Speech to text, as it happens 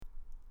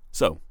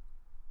So,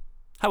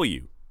 how are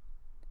you?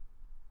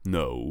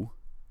 No,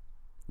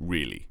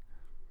 really.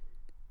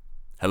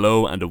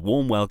 Hello and a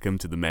warm welcome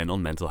to the Men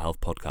on Mental Health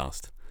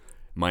podcast.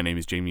 My name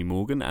is Jamie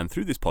Morgan, and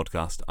through this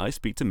podcast I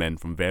speak to men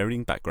from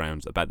varying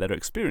backgrounds about their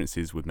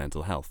experiences with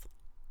mental health,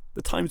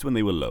 the times when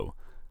they were low,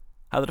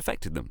 how that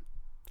affected them,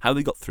 how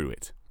they got through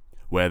it,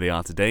 where they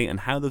are today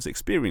and how those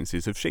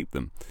experiences have shaped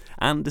them,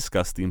 and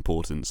discuss the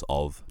importance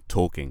of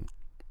talking.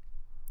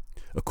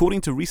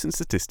 According to recent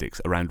statistics,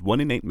 around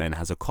 1 in 8 men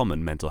has a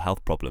common mental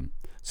health problem,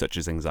 such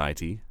as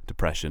anxiety,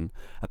 depression,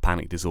 a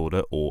panic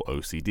disorder, or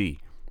OCD.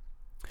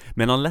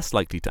 Men are less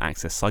likely to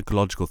access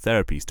psychological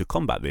therapies to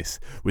combat this,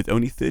 with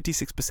only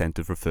 36%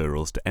 of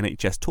referrals to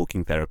NHS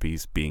talking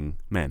therapies being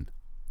men.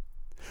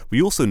 We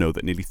also know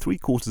that nearly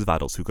 3/4 of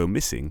adults who go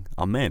missing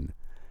are men.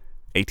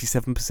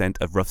 87%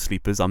 of rough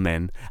sleepers are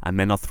men, and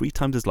men are 3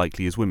 times as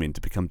likely as women to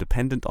become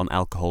dependent on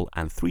alcohol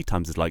and 3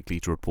 times as likely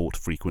to report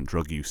frequent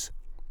drug use.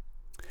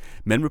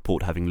 Men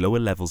report having lower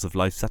levels of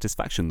life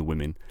satisfaction than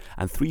women,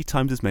 and 3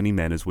 times as many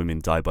men as women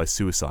die by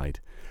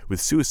suicide,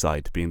 with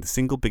suicide being the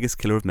single biggest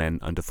killer of men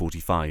under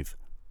 45.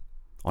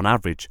 On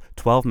average,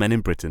 12 men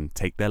in Britain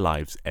take their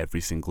lives every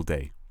single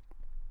day.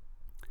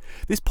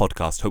 This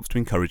podcast hopes to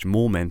encourage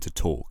more men to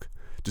talk,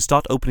 to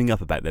start opening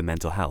up about their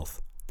mental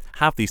health,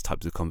 have these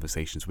types of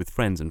conversations with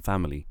friends and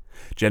family,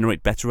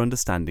 generate better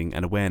understanding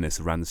and awareness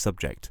around the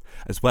subject,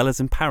 as well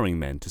as empowering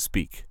men to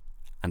speak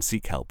and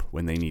seek help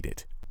when they need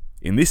it.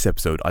 In this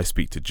episode, I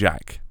speak to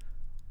Jack.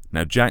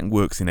 Now, Jack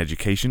works in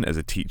education as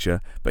a teacher,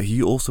 but he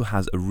also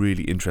has a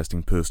really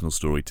interesting personal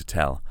story to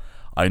tell.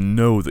 I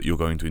know that you're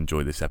going to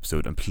enjoy this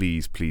episode, and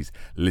please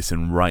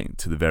listen right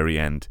to the very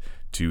end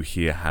to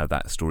hear how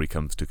that story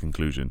comes to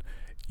conclusion.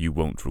 You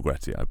won't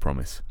regret it, I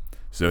promise.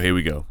 So here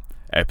we go.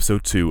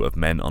 Episode 2 of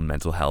Men on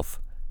Mental Health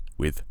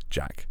with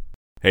Jack.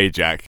 Hey,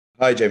 Jack.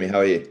 Hi, Jamie. How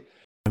are you?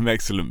 I'm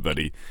excellent,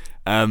 buddy.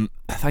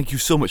 Thank you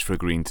so much for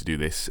agreeing to do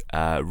this.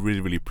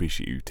 Really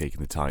appreciate you taking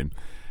the time.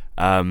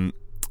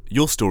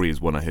 Your story is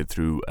one I heard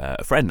through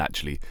a friend,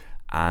 actually,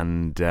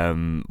 and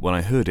when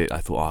I heard it, I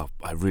thought,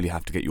 I really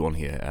have to get you on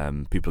here.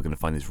 People are going to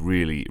find this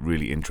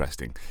really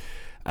interesting.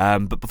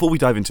 But before we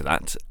dive into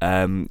that,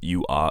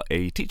 you are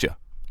a teacher.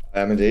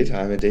 I am indeed.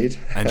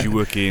 And you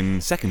work in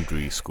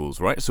secondary schools,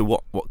 right? So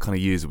what kind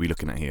of years are we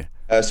looking at here?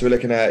 So we're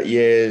looking at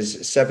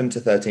years 7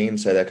 to 13,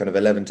 so they're kind of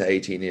 11 to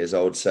 18 years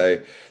old.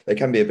 So they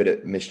can be a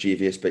bit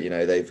mischievous, but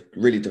they've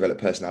really developed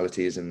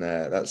personalities, and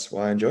that's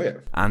why I enjoy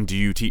it. And do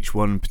you teach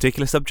one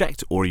particular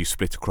subject, or are you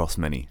split across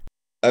many?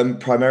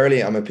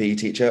 Primarily, I'm a PE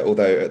teacher,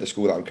 although at the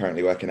school that I'm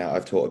currently working at,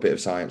 I've taught a bit of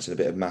science and a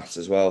bit of maths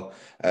as well.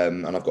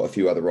 And I've got a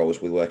few other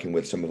roles with working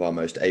with some of our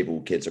most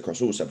able kids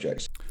across all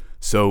subjects.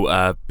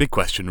 So, big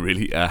question,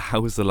 really.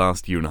 How has the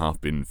last year and a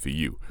half been for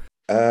you?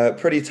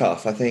 Pretty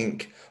tough. I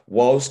think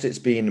whilst it's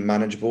been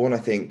manageable, and I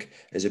think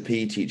as a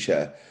PE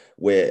teacher,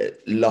 we're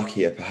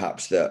luckier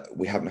perhaps that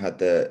we haven't had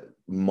the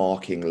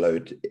marking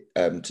load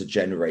to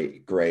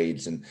generate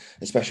grades, and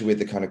especially with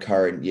the kind of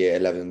current year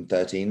 11,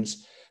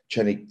 13s,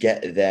 trying to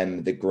get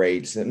them the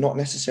grades that not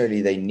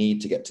necessarily they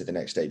need to get to the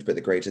next stage, but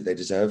the grades that they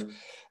deserve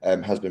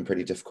has been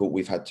pretty difficult.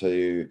 We've had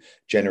to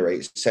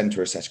generate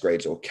centre assessed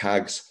grades, or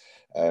CAGs.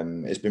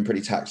 It's been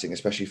pretty taxing,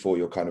 especially for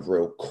your kind of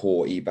real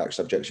core EBAC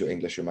subjects, your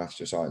English, your maths,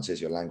 your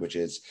sciences, your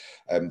languages.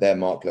 Their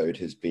mark load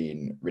has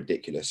been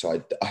ridiculous.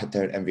 So I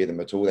don't envy them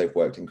at all. They've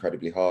worked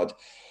incredibly hard.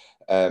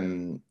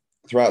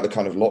 Throughout the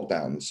kind of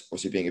lockdowns,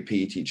 obviously being a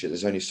PE teacher,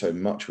 there's only so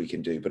much we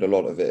can do, but a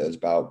lot of it is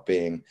about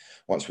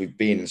once we've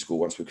been in school,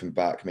 once we come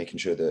back, making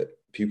sure that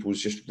pupils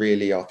just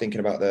really are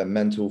thinking about their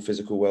mental,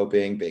 physical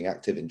well-being, being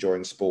active,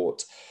 enjoying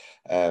sport.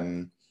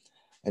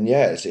 And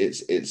yeah,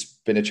 it's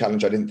been a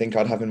challenge I didn't think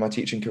I'd have in my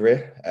teaching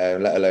career,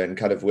 let alone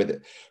kind of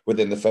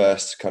within the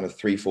first kind of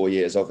 3-4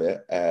 years of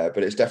it.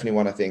 But it's definitely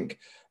one I think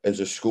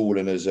as a school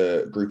and as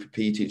a group of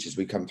PE teachers,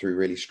 we come through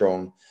really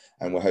strong.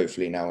 And we're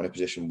hopefully now in a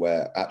position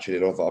where actually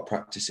a lot of our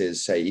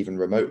practices, say even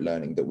remote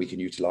learning, that we can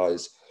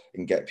utilize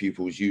and get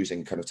pupils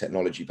using kind of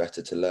technology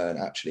better to learn,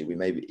 actually we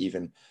maybe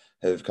even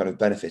have kind of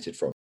benefited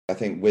from. I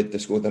think with the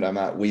school that I'm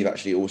at, we've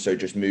actually also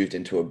just moved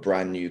into a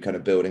brand new kind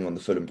of building on the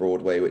Fulham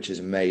Broadway, which is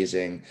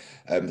amazing.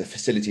 The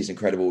facility is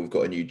incredible. We've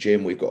got a new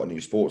gym, we've got a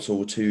new sports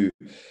hall, 2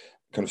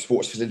 kind of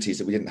sports facilities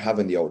that we didn't have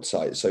in the old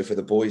site. So for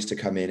the boys to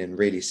come in and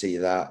really see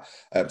that,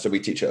 so I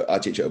teach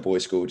at a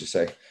boys' school, just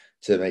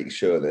to make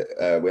sure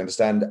that we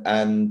understand.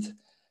 And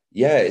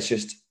yeah, it's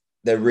just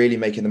they're really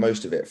making the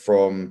most of it,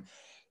 from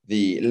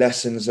the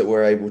lessons that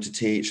we're able to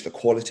teach, the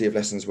quality of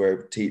lessons we're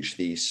able to teach,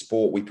 the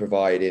sport we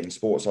provide in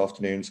sports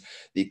afternoons,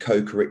 the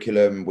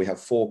co-curriculum. We have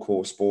 4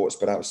 core sports,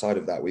 but outside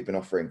of that, we've been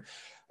offering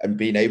and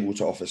being able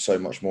to offer so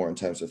much more in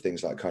terms of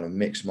things like kind of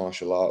mixed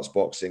martial arts,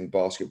 boxing,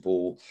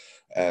 basketball,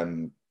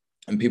 and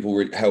people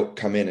really help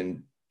come in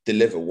and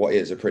deliver what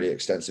is a pretty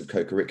extensive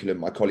co-curriculum.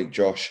 My colleague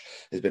Josh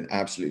has been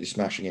absolutely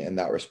smashing it in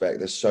that respect.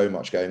 There's so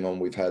much going on.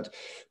 We've had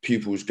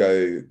pupils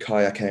go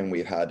kayaking,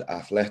 we've had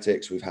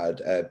athletics, we've had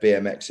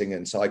BMXing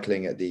and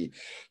cycling at the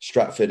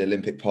Stratford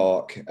Olympic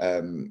Park.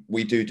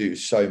 We do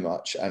so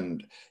much,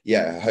 and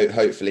yeah,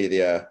 hopefully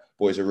the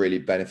boys are really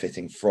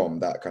benefiting from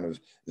that kind of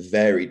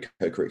varied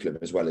co-curriculum,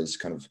 as well as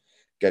kind of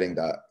getting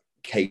that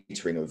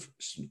catering of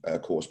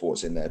core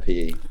sports in their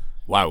PE.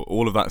 Wow,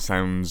 all of that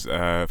sounds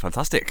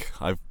fantastic.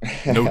 I've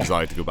no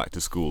desire to go back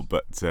to school,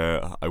 but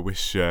I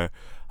wish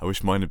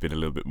mine had been a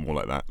little bit more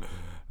like that.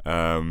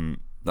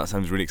 That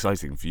sounds really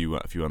exciting for you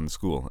and the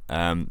school.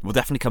 We'll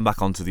definitely come back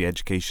onto the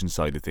education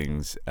side of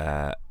things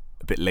a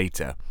bit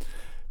later.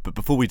 But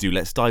before we do,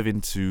 let's dive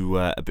into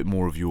a bit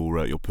more of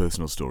your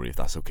personal story, if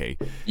that's okay.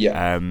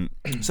 Yeah.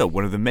 So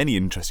one of the many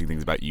interesting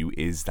things about you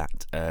is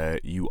that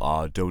you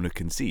are donor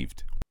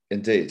conceived.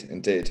 Indeed.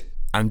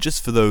 And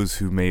just for those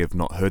who may have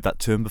not heard that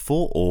term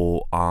before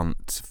or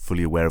aren't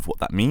fully aware of what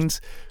that means,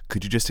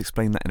 could you just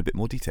explain that in a bit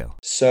more detail?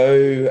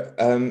 So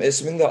it's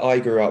something that I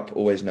grew up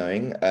always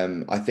knowing.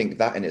 I think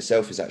that in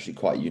itself is actually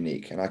quite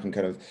unique, and I can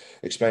kind of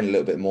explain a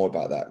little bit more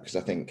about that, because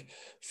I think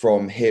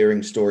from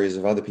hearing stories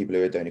of other people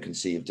who are donor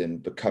conceived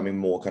and becoming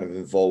more kind of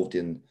involved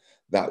in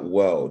that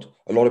world,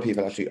 a lot of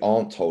people actually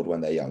aren't told when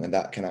they're young, and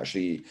that can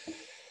actually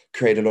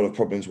create a lot of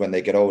problems when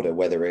they get older,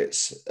 whether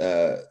it's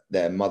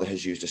their mother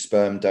has used a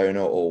sperm donor,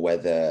 or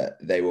whether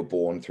they were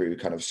born through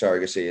kind of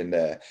surrogacy and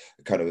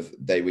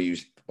they were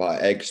used by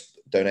eggs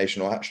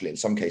donation, or actually in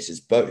some cases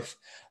both.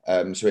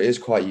 So it is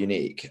quite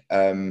unique.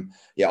 I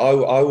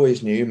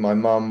always knew my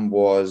mum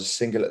was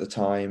single at the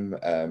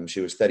time.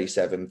 She was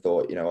 37,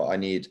 thought, I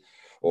need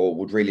or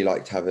would really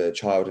like to have a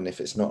child, and if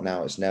it's not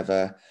now, it's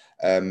never.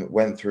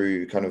 Went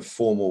through kind of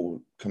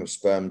formal kind of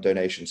sperm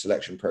donation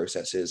selection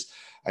processes,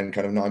 and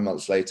kind of 9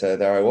 months later,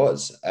 there I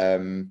was.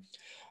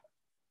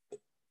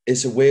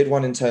 It's a weird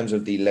one in terms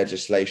of the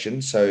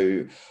legislation.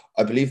 So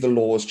I believe the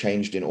laws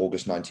changed in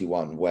August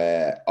 91,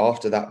 where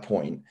after that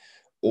point,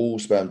 all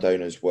sperm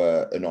donors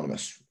were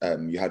anonymous.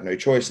 You had no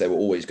choice. They were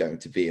always going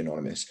to be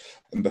anonymous.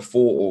 And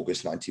before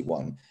August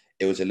 91,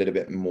 it was a little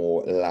bit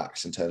more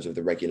lax in terms of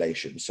the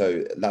regulation.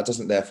 So that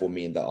doesn't therefore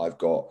mean that I've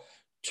got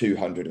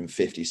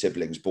 250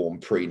 siblings born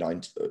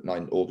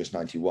pre-August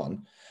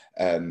 91.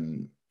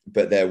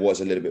 But there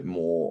was a little bit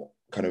more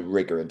kind of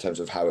rigor in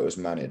terms of how it was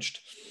managed.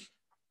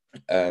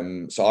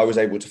 So I was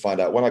able to find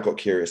out, when I got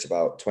curious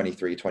about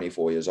 23,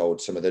 24 years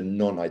old, some of the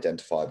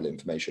non-identifiable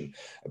information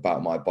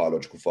about my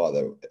biological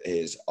father,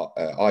 his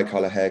eye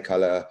color, hair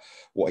color,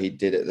 what he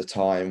did at the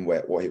time,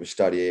 what he was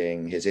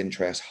studying, his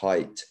interest,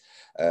 height,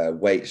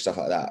 weight, stuff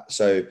like that.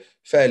 So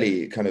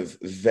fairly kind of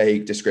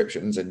vague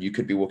descriptions, and you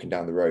could be walking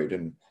down the road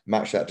and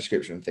match that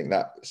description and think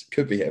that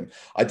could be him.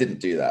 I didn't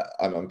do that.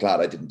 I'm glad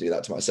I didn't do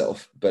that to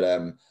myself. But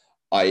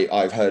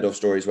I've heard of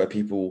stories where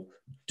people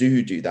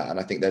do that, and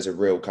I think there's a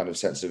real kind of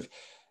sense of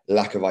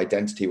lack of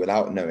identity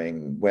without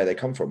knowing where they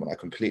come from, and I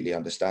completely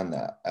understand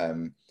that.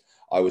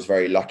 I was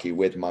very lucky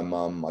with my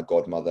mum, my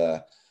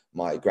godmother,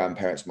 my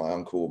grandparents, my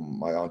uncle,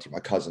 my auntie, my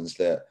cousins,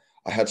 that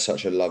I had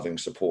such a loving,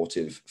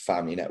 supportive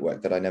family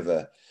network that I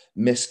never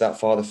missed that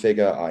father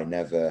figure. I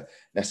never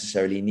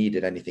necessarily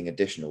needed anything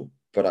additional,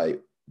 but I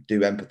do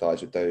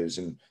empathize with those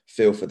and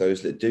feel for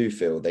those that do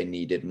feel they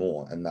needed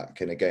more. And that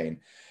can, again,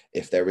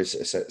 if there is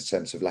a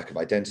sense of lack of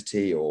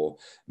identity, or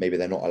maybe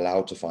they're not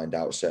allowed to find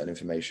out certain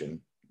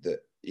information, that,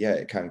 yeah,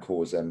 it can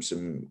cause them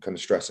some kind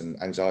of stress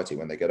and anxiety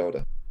when they get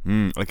older.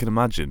 I can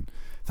imagine.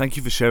 Thank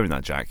you for sharing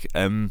that, Jack.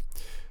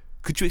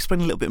 Could you explain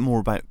a little bit more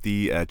about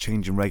the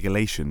change in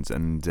regulations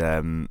and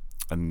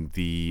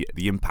the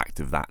impact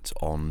of that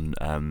on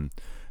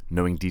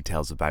knowing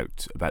details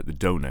about the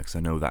donor? Because I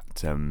know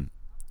that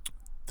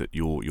that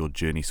your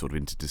journey sort of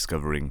into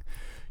discovering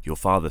your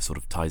father sort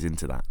of ties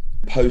into that.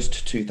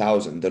 Post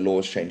 2000, the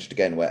laws changed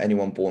again, where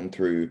anyone born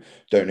through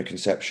donor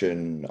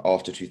conception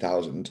after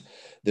 2000,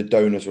 the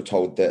donors were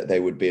told that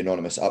they would be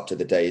anonymous up to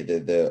the day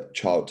that the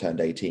child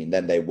turned 18.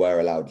 Then they were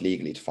allowed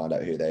legally to find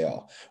out who they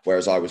are.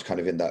 Whereas I was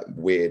kind of in that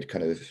weird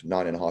kind of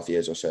 9.5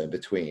 years or so in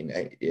between,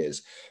 8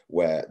 years,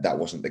 where that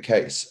wasn't the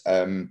case.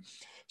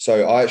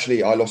 So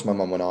I lost my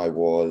mum when I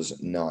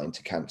was 9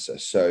 to cancer.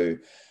 So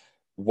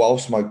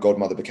whilst my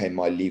godmother became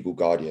my legal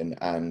guardian,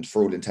 and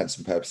for all intents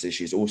and purposes,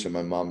 she's also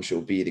my mum,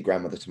 she'll be the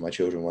grandmother to my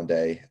children one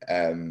day.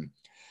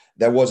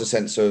 There was a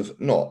sense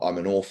of, not I'm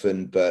an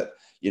orphan, but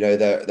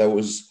there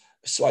was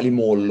slightly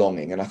more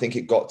longing. And I think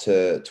it got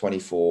to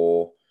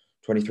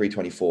 23,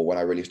 24, when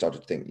I really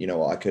started to think,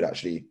 I could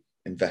actually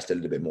invest a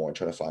little bit more in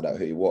trying to find out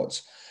who he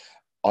was.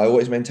 I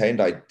always maintained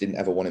I didn't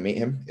ever want to meet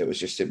him. It was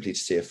just simply to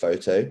see a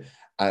photo.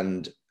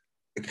 And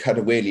kind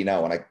of weirdly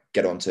now, when I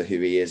get onto who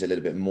he is a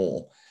little bit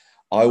more,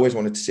 I always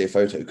wanted to see a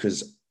photo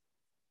because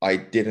I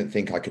didn't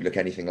think I could look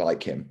anything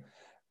like him,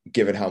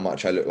 given how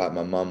much I look like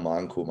my mum, my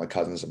uncle, my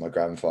cousins, and my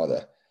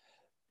grandfather.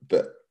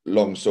 But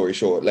long story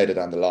short, later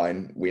down the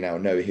line, we now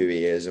know who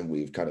he is, and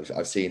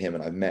I've seen him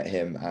and I've met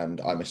him,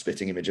 and I'm a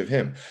spitting image of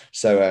him.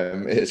 So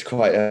it's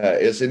quite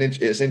it's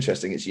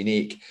interesting, it's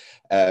unique.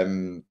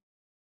 But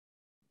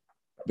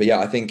yeah,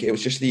 I think it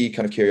was just the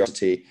kind of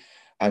curiosity,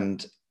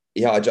 and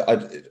yeah,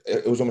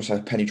 it was almost like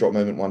a penny drop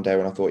moment one day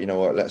when I thought,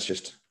 what, let's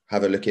just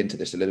have a look into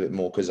this a little bit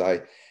more, because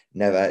I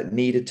never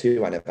needed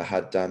to, I never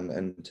had done.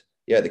 And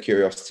yeah, the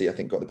curiosity, I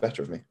think, got the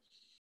better of me.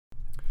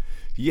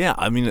 Yeah,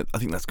 I mean, I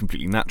think that's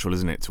completely natural,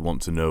 isn't it, to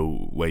want to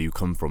know where you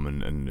come from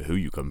and who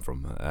you come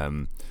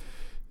from.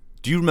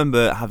 Do you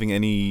remember having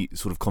any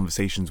sort of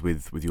conversations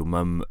with your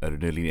mum at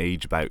an early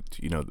age about,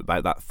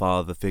 about that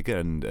father figure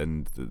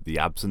and the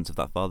absence of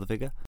that father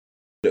figure?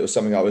 It was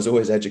something I was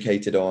always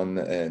educated on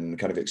and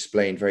kind of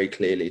explained very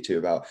clearly to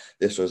about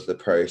this was the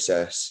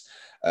process.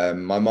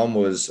 My mum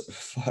was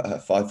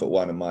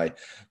 5'1" and my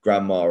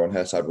grandma on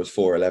her side was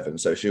 4'11",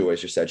 so she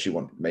always just said she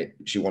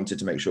wanted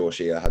to make sure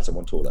she had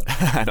someone taller.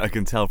 And I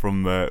can tell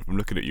from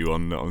looking at you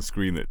on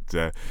screen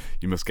that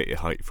you must get your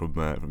height from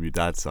your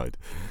dad's side.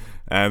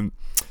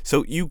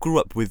 So you grew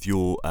up with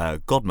your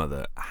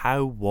godmother.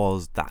 How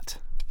was that?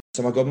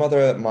 So my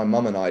godmother, my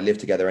mum and I lived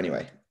together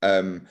anyway.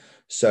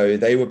 So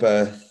they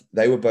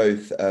were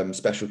both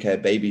special care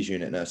babies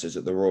unit nurses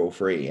at the Royal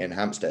Free in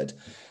Hampstead.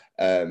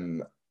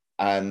 Um,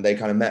 and they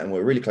kind of met and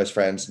were really close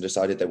friends and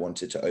decided they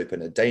wanted to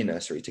open a day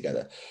nursery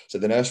together. So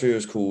the nursery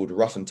was called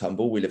Rough and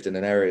Tumble. We lived in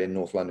an area in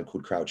North London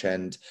called Crouch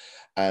End,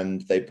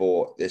 and they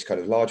bought this kind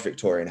of large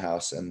Victorian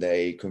house and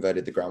they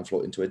converted the ground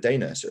floor into a day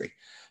nursery.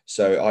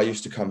 So I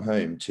used to come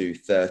home to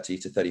 30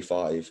 to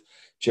 35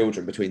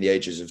 children between the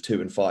ages of 2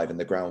 and 5 in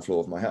the ground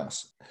floor of my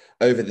house.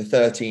 Over the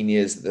 13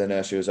 years that the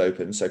nursery was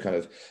open, so kind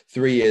of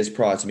 3 years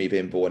prior to me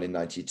being born in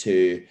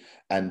 92,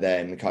 and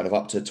then kind of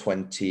up to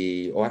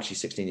 20, or actually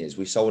 16 years,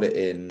 we sold it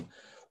in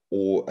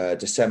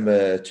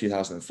December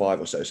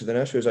 2005 or so. So the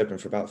nursery was open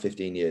for about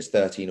 15 years,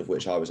 13 of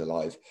which I was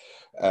alive.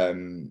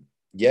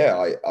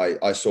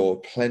 I saw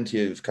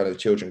plenty of kind of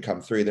children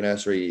come through the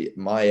nursery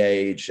my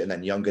age and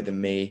then younger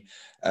than me.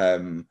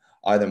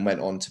 I then went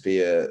on to be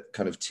a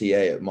kind of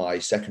TA at my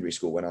secondary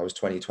school when I was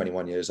 20,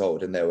 21 years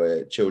old. And there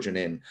were children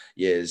in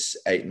years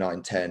 8,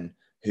 9, 10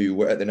 who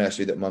were at the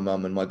nursery that my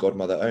mum and my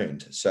godmother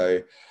owned. So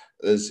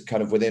there's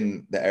kind of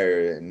within the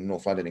area in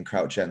North London in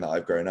Crouch End that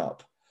I've grown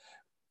up,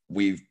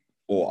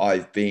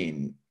 I've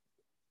been,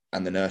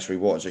 and the nursery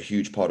was a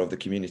huge part of the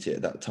community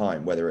at that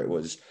time, whether it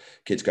was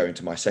kids going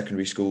to my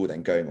secondary school,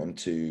 then going on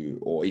to,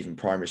 or even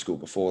primary school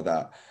before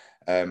that.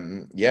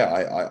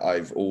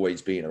 I've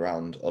always been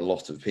around a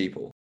lot of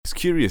people. It's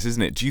curious,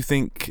 isn't it? Do you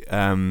think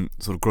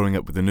sort of growing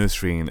up with the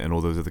nursery and all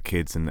those other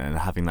kids and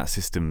having that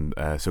system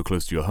so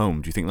close to your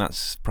home, do you think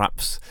that's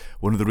perhaps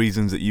one of the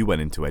reasons that you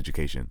went into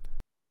education?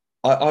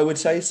 I would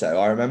say so.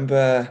 I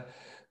remember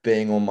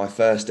being on my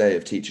first day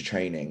of teacher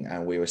training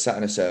and we were sat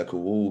in a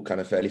circle, all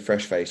kind of fairly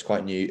fresh faced,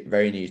 quite new,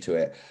 very new to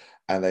it.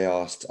 And they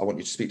asked, I want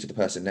you to speak to the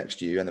person next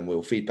to you and then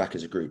we'll feed back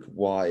as a group.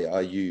 Why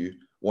are you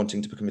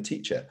wanting to become a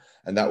teacher?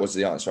 And that was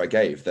the answer I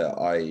gave, that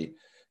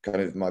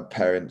my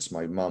parents,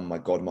 my mum, my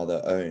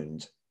godmother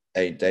owned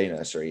a day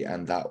nursery.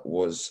 And that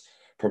was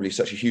probably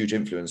such a huge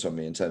influence on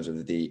me in terms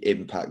of the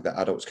impact that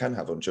adults can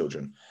have on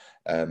children.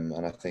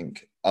 And I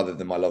think other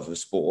than my love of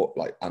sport,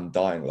 like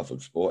undying love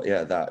of sport,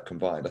 yeah, that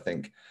combined, I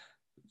think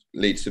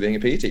leads to being a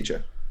PE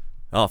teacher.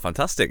 Oh,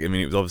 fantastic. I mean,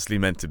 it was obviously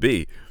meant to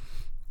be.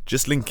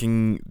 Just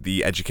linking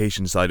the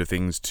education side of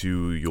things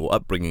to your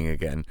upbringing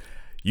again,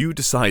 you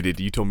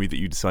told me that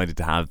you decided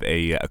to have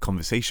a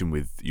conversation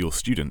with your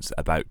students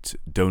about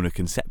donor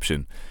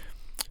conception.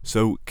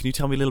 So can you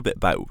tell me a little bit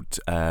about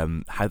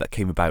how that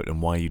came about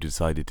and why you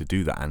decided to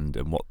do that and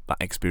what that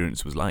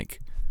experience was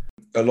like?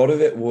 A lot of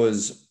it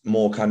was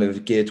more kind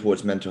of geared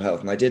towards mental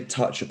health, and I did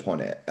touch upon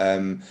it.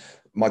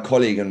 My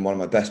colleague and one of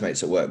my best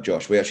mates at work,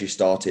 Josh, we actually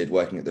started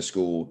working at the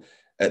school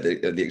at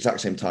the exact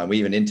same time. We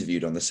even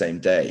interviewed on the same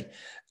day.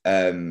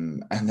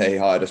 And they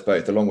hired us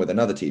both along with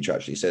another teacher,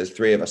 actually. So there's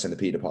 3 of us in the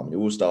P department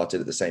who all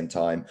started at the same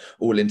time,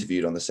 all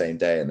interviewed on the same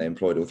day, and they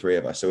employed all 3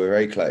 of us. So we're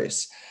very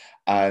close.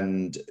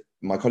 And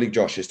my colleague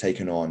Josh has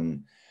taken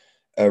on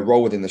a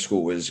role within the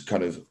school as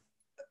kind of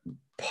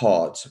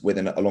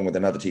along with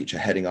another teacher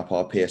heading up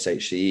our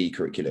PSHCE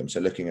curriculum. So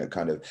looking at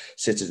kind of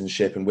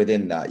citizenship, and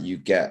within that you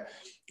get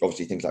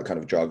obviously things like kind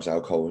of drugs,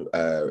 alcohol,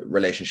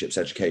 relationships,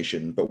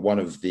 education. But one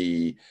of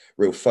the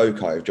real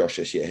foci of Josh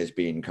this year has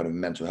been kind of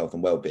mental health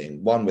and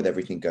well-being. One, with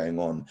everything going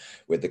on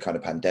with the kind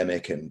of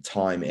pandemic and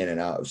time in and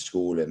out of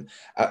school. And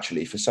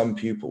actually for some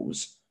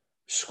pupils,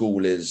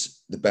 school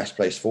is the best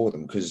place for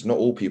them, because not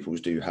all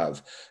pupils do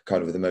have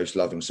kind of the most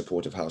loving,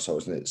 supportive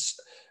households. And it's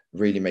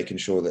really making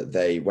sure that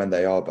they, when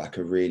they are back,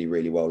 are really,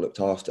 really well looked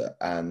after.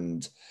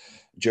 And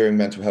during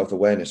Mental Health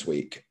Awareness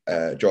Week,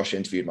 Josh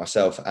interviewed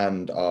myself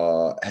and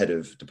our head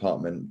of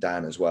department,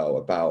 Dan, as well,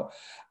 about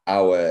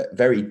our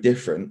very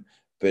different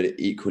but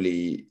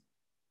equally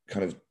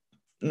kind of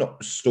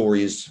not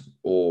stories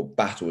or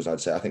battles,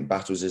 I'd say. I think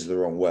battles is the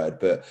wrong word,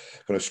 but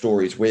kind of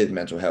stories with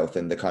mental health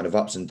and the kind of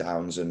ups and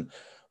downs and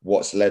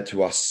what's led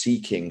to us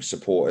seeking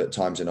support at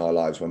times in our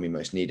lives when we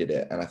most needed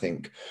it. And I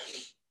think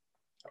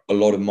a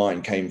lot of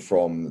mine came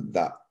from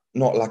that,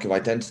 not lack of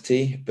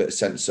identity, but a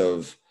sense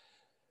of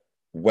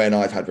when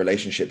I've had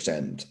relationships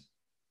end.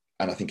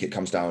 And I think it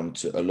comes down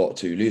to a lot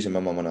to losing my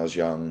mum when I was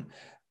young,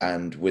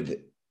 and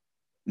with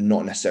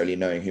not necessarily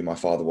knowing who my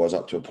father was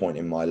up to a point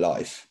in my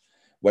life.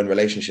 When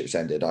relationships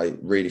ended, I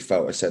really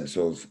felt a sense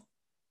of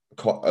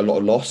quite a lot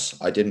of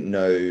loss. I didn't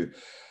know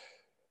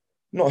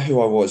not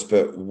who I was,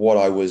 but what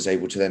I was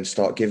able to then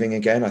start giving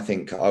again. I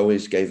think I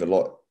always gave a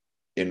lot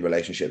in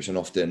relationships and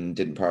often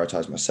didn't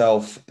prioritize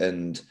myself.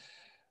 And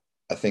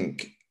I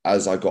think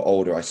as I got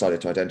older, I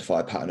started to identify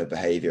a pattern of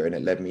behavior, and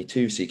it led me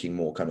to seeking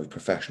more kind of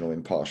professional,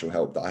 impartial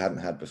help that I hadn't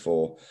had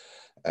before.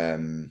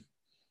 Um,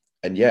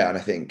 and yeah, and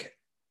I think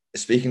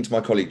speaking to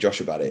my colleague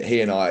Josh about it,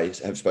 he and I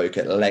have spoke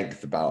at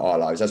length about our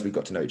lives as we've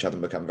got to know each other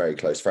and become very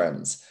close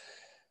friends.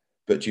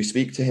 But you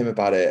speak to him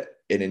about it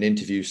in an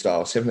interview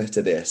style similar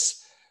to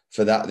this,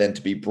 for that then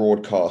to be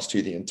broadcast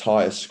to the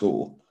entire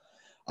school.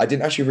 I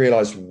didn't actually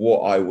realize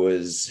what I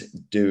was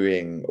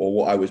doing or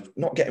what I was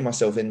not getting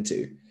myself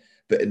into.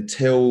 But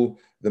until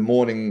the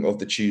morning of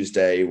the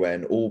Tuesday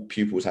when all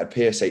pupils had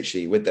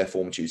PSHE with their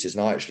form tutors,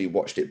 and I actually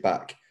watched it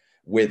back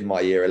with my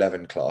year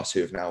 11 class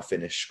who have now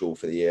finished school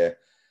for the year,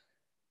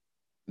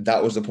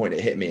 that was the point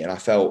it hit me. And I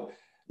felt,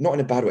 not in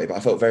a bad way, but I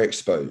felt very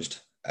exposed.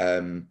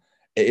 It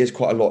is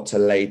quite a lot to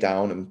lay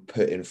down and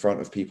put in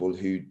front of people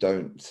who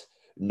don't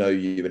know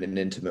you in an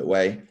intimate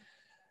way.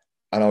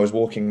 And I was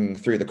walking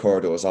through the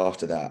corridors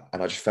after that,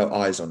 and I just felt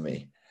eyes on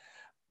me.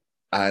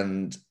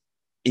 And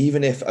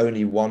even if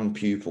only one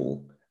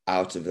pupil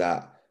out of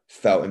that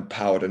felt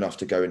empowered enough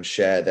to go and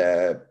share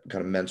their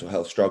kind of mental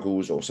health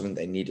struggles or something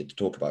they needed to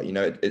talk about,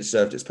 it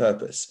served its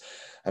purpose.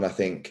 And I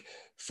think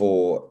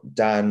for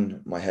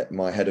Dan,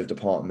 my head of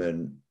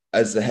department,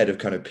 as the head of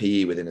kind of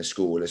PE within a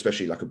school,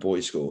 especially like a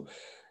boys' school,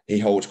 he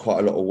holds quite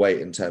a lot of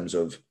weight in terms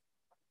of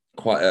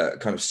quite a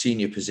kind of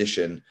senior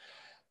position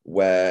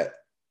where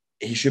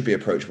he should be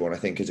approachable. And I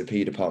think as a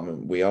PE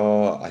department, we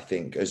are. I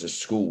think as a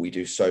school, we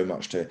do so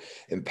much to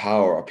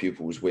empower our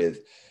pupils with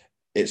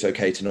it's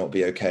okay to not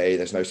be okay.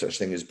 There's no such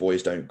thing as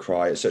boys don't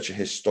cry. It's such a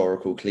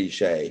historical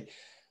cliche.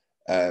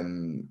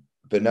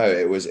 But no,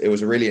 it was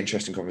a really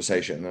interesting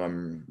conversation, and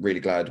I'm really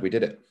glad we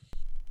did it.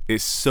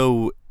 It's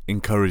so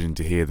encouraging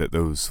to hear that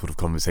those sort of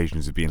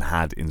conversations are being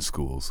had in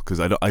schools, because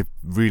I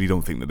really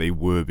don't think that they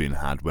were being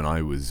had when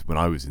I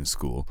was in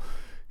school.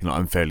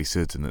 I'm fairly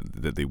certain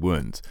that they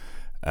weren't.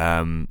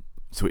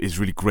 So it's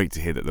really great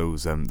to hear that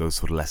those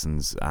sort of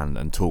lessons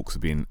and talks are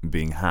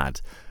being had,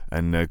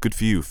 and good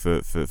for you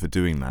for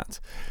doing that.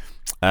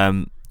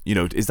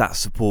 Is that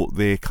support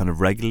there kind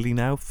of regularly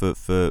now for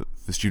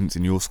students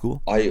in your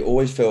school? I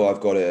always feel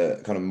I've got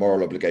a kind of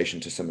moral obligation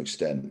to some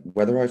extent,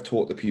 whether I've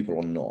taught the pupil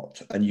or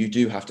not. And you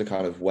do have to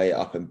kind of weigh it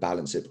up and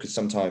balance it, because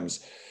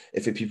sometimes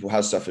if a pupil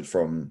has suffered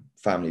from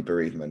family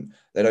bereavement,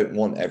 they don't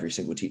want every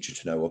single teacher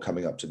to know or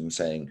coming up to them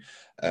saying,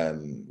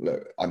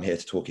 look, I'm here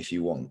to talk if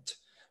you want.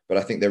 But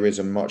I think there is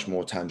a much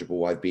more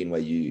tangible, I've been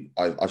where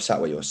I've sat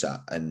where you're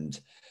sat. And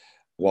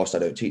whilst I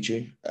don't teach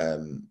you,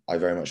 I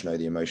very much know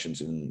the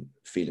emotions and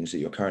feelings that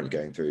you're currently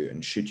going through.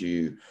 And should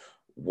you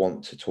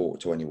want to talk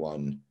to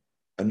anyone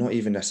and not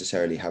even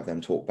necessarily have them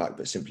talk back,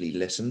 but simply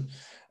listen,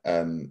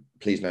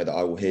 please know that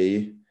I will hear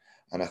you.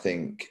 And I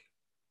think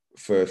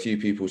for a few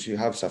people who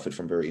have suffered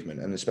from bereavement,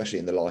 and especially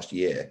in the last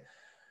year,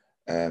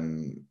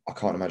 I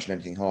can't imagine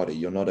anything harder.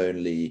 You're not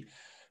only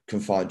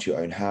confined to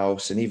your own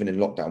house, and even in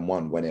lockdown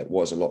one, when it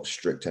was a lot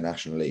stricter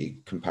nationally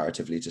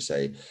comparatively to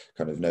say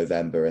kind of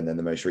November, and then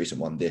the most recent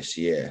one this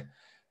year,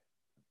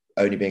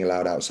 only being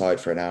allowed outside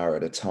for an hour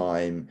at a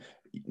time,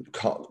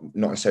 not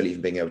necessarily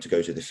even being able to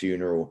go to the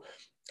funeral.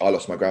 I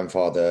lost my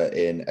grandfather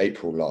in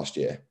April last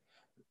year,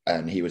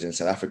 and he was in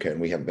South Africa, and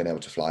we haven't been able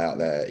to fly out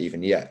there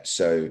even yet.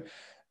 So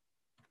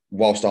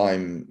whilst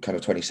I'm kind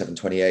of 27,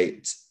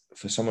 28,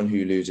 for someone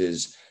who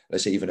loses,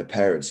 let's say, even a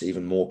parent,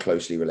 even more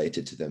closely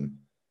related to them,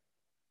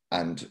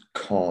 and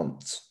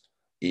can't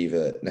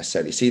either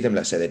necessarily see them,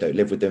 let's say they don't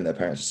live with them, their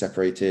parents are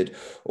separated,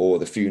 or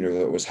the funeral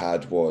that was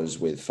had was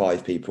with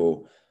 5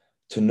 people,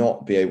 to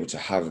not be able to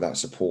have that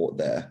support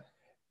there,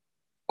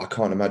 I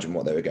can't imagine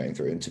what they were going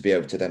through. And to be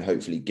able to then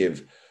hopefully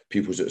give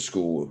pupils at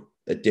school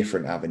a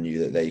different avenue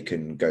that they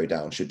can go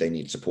down should they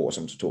need support or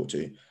someone to talk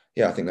to.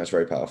 Yeah, I think that's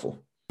very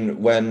powerful.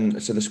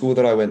 So the school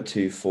that I went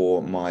to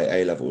for my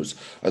A levels,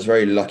 I was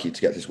very lucky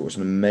to get to school. It's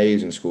an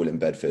amazing school in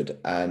Bedford.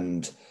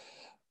 And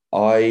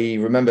I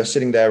remember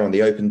sitting there on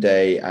the open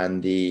day,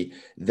 and the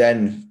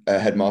then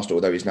headmaster,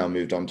 although he's now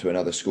moved on to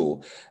another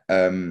school,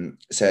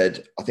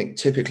 said, I think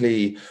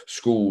typically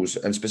schools,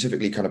 and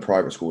specifically kind of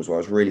private schools, where I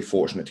was really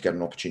fortunate to get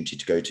an opportunity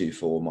to go to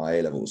for my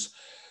A levels,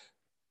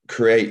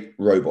 create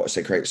robots.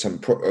 They create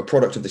a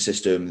product of the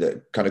system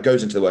that kind of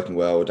goes into the working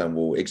world and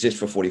will exist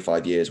for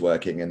 45 years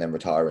working and then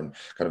retire, and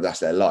kind of that's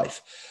their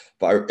life.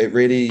 But it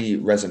really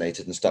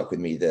resonated and stuck with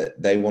me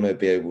that they want to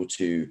be able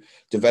to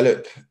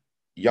develop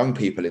young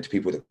people into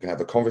people that can have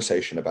a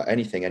conversation about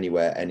anything,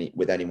 anywhere,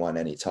 with anyone,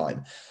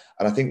 anytime.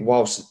 And I think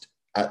whilst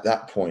at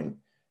that point,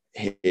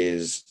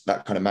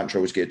 that kind of mantra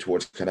was geared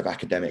towards kind of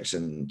academics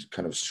and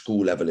kind of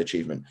school level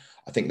achievement,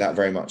 I think that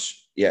very much,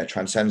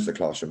 transcends the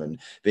classroom, and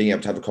being able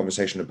to have a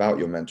conversation about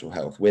your mental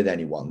health with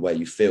anyone where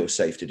you feel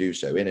safe to do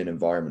so, in an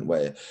environment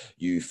where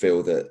you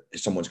feel that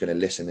someone's going to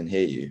listen and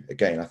hear you.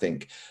 Again, I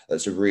think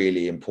that's a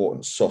really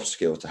important soft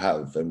skill to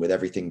have. And with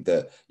everything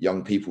that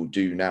young people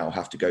do now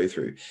have to go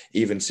through,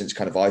 even since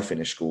kind of I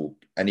finished school,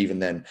 and even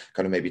then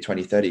kind of maybe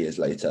 20, 30 years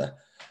later,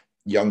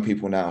 young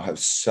people now have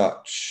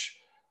such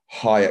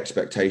high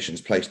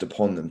expectations placed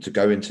upon them to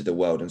go into the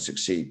world and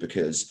succeed,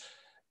 because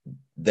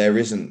there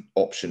is an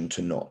option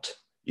to not.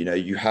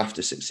 You have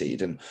to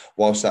succeed. And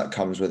whilst that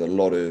comes with a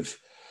lot of,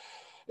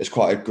 it's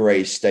quite a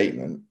grey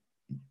statement,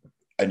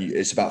 and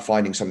it's about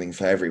finding something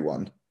for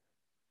everyone,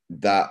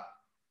 that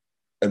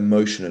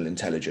emotional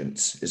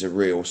intelligence is a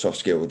real soft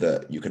skill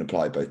that you can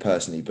apply both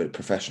personally but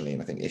professionally.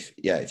 And I think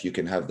if you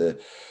can have the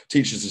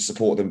teachers to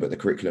support them, but the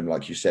curriculum,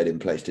 like you said, in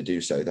place to do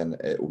so, then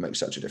it will make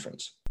such a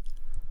difference.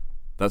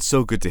 That's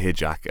so good to hear,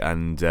 Jack,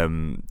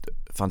 and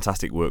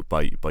fantastic work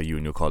by you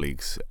and your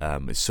colleagues.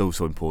 It's so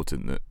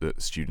important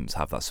that students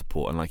have that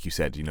support. And like you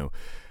said,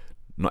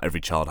 not every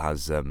child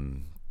has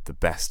the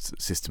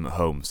best system at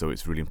home, so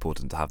it's really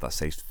important to have that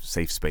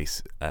safe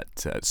space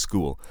at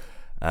school.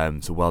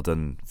 So well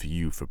done for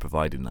you for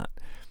providing that.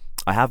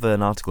 I have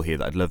an article here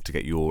that I'd love to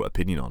get your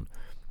opinion on.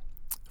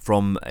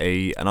 From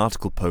an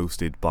article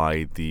posted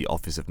by the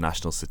Office of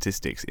National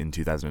Statistics in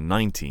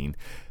 2019,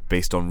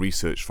 based on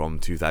research from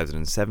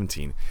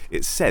 2017,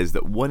 it says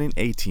that 1 in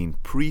 18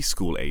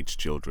 preschool-aged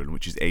children,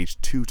 which is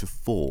aged 2 to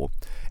 4,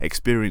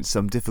 experience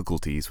some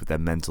difficulties with their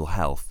mental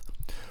health.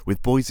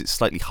 With boys it's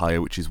slightly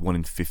higher, which is 1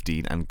 in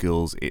 15, and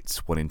girls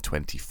it's 1 in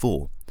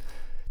 24.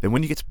 Then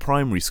when you get to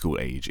primary school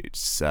age,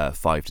 it's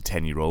 5 to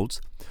 10 year olds.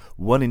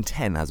 1 in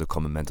 10 has a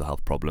common mental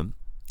health problem.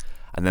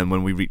 And then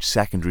when we reach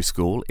secondary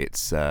school,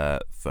 it's for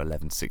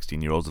 11 to 16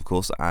 year olds, of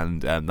course,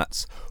 and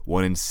that's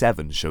 1 in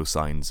 7 show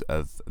signs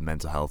of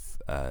mental health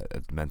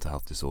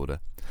disorder.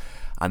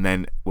 And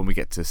then when we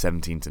get to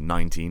 17 to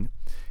 19,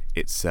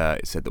 it's said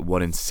that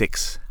 1 in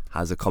 6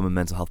 has a common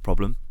mental health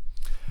problem.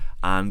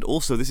 And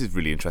also, this is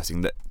really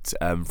interesting, that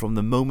from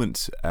the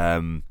moment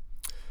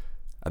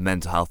a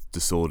mental health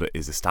disorder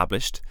is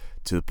established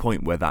to the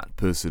point where that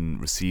person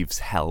receives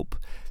help,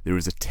 there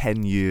is a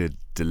 10-year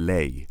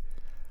delay,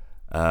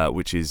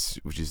 which is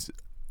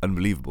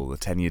unbelievable. A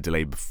 10-year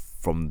delay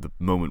from the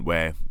moment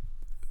where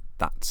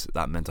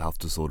that mental health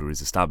disorder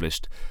is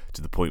established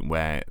to the point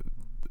where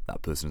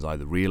that person is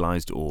either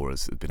realised or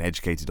has been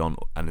educated on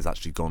and has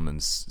actually gone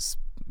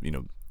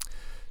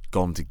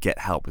to get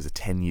help. There's a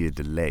 10-year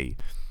delay,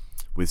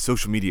 with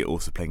social media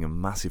also playing a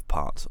massive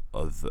part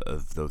of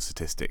those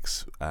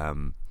statistics,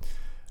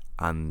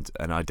 and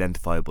an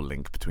identifiable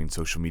link between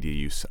social media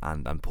use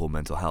and poor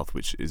mental health,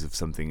 which is of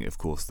something, of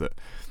course, that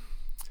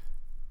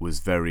was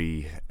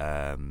very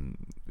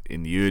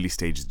in the early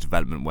stages of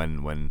development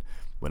when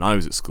I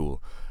was at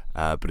school,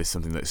 but it's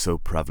something that's so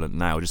prevalent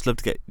now. I'd just love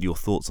to get your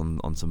thoughts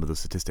on some of the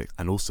statistics,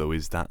 and also,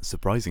 is that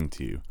surprising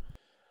to you?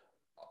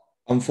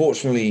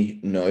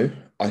 Unfortunately, no.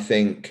 I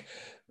think,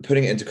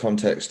 putting it into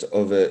context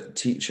of a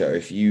teacher,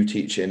 if you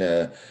teach in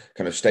a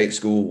kind of state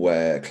school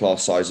where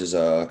class sizes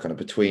are kind of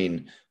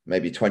between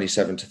maybe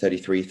 27 to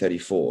 33,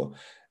 34,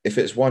 if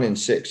it's 1 in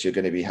 6, you're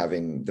going to be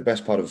having the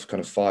best part of kind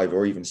of 5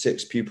 or even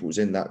 6 pupils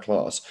in that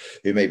class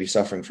who may be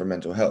suffering from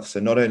mental health. So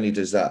not only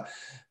does that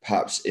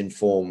perhaps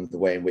inform the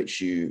way in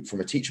which you, from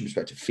a teaching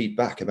perspective,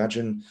 feedback.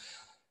 Imagine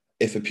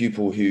if a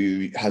pupil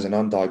who has an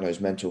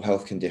undiagnosed mental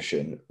health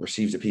condition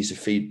receives a piece of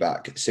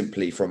feedback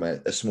simply from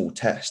a small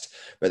test,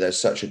 where there's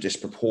such a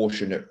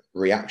disproportionate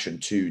reaction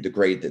to the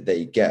grade that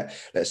they get.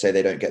 Let's say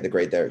they don't get the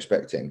grade they're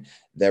expecting.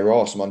 There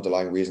are some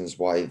underlying reasons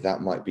why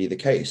that might be the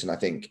case. And I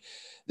think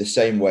the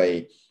same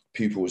way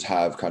pupils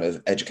have kind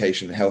of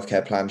education and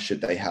healthcare plans,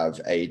 should they have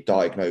a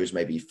diagnosed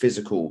maybe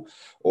physical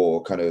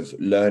or kind of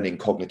learning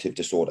cognitive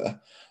disorder,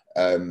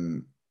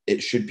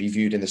 it should be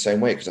viewed in the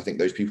same way, because I think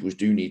those pupils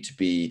do need to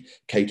be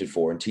catered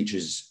for, and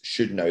teachers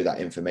should know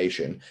that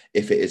information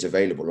if it is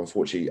available.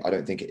 Unfortunately, I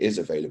don't think it is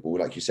available.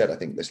 Like you said, I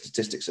think the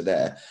statistics are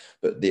there,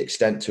 but the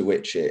extent to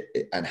which it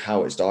and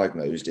how it's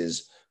diagnosed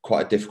is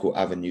quite a difficult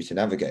avenue to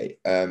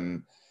navigate.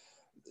 The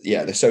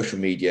social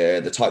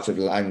media, the types of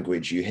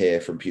language you hear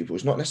from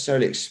pupils, not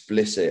necessarily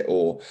explicit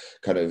or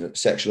kind of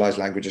sexualized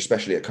language,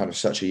 especially at kind of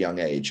such a young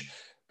age,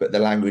 but the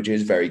language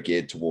is very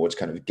geared towards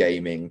kind of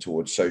gaming,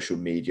 towards social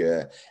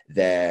media.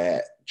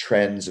 Their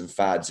trends and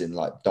fads in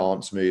like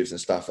dance moves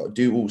and stuff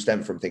do all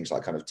stem from things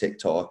like kind of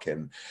TikTok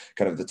and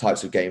kind of the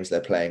types of games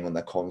they're playing on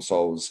their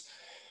consoles.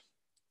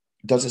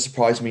 Does it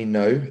surprise me?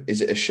 No.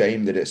 Is it a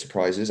shame that it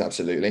surprises?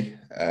 Absolutely.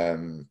 I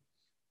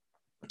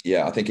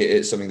think it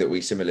is something that we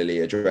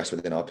similarly address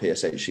within our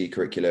PSHE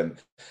curriculum,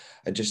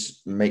 and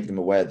just make them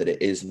aware that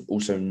it is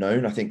also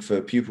known. I think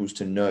for pupils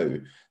to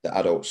know that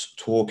adults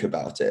talk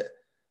about it,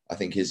 I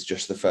think is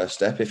just the first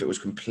step. If it was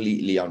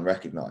completely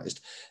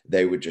unrecognized,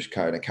 they would just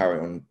kind of carry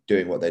on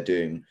doing what they're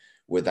doing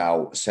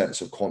without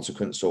sense of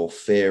consequence or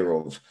fear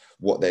of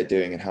what they're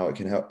doing and how it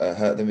can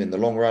hurt them in the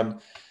long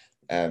run.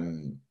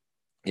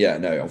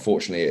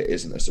 Unfortunately, it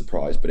isn't a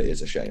surprise, but it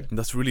is a shame.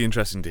 That's really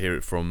interesting to hear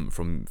it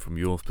from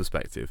your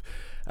perspective.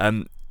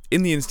 In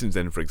the instance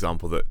then, for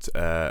example, that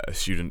a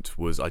student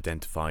was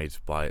identified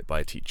by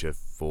a teacher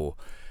for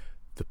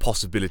the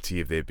possibility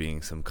of there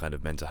being some kind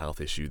of mental health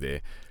issue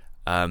there,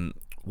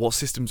 what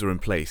systems are in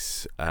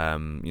place? I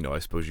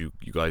suppose you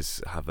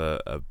guys have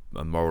a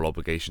moral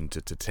obligation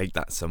to take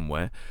that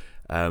somewhere.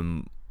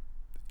 In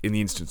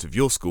the instance of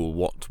your school,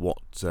 what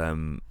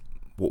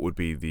what would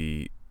be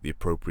the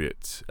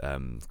appropriate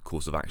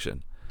course of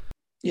action?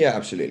 Yeah,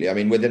 absolutely. I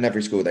mean, within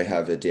every school, they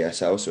have a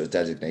DSL, so a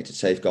designated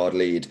safeguard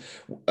lead.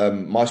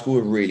 My school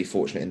are really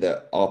fortunate in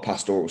that our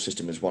pastoral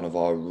system is one of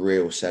our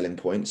real selling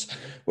points.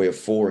 We have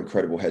four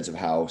incredible heads of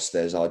house.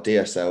 There's our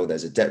DSL,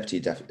 there's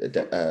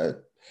a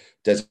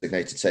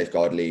designated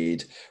safeguard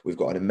lead. We've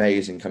got an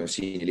amazing kind of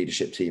senior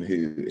leadership team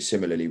who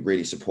similarly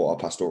really support our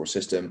pastoral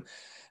system.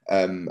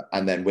 And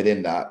then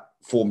within that,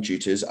 form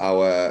tutors.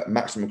 Our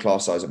maximum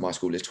class size at my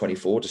school is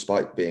 24,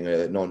 despite being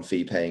a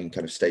non-fee paying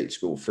kind of state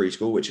school, free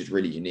school, which is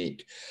really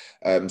unique.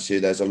 So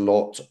there's a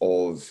lot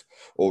of,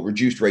 or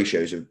reduced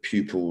ratios of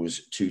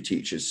pupils to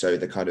teachers. So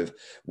the kind of,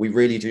 we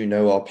really do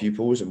know our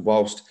pupils. And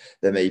whilst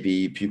there may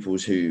be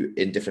pupils who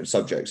in different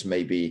subjects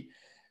may be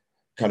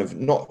kind of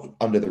not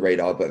under the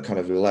radar, but kind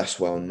of less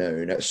well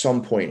known, at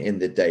some point in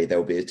the day,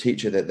 there'll be a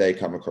teacher that they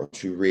come across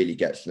who really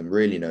gets them,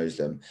 really knows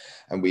them.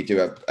 And we do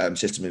have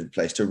systems in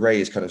place to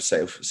raise kind of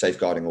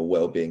safeguarding or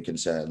well-being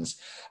concerns.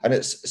 And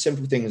it's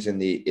simple things in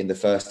the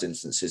first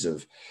instances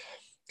of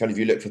kind of,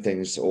 you look for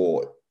things,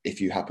 or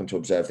if you happen to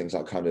observe things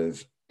like kind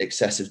of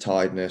excessive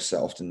tiredness, that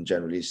often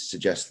generally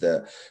suggests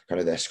that kind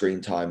of their screen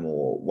time,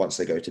 or once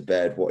they go to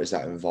bed, what is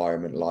that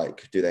environment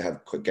like? Do they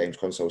have quick games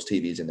consoles,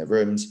 TVs in their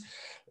rooms?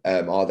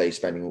 Are they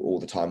spending all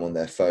the time on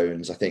their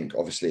phones? I think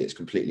obviously it's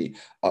completely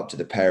up to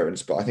the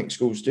parents, but I think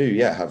schools do,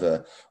 have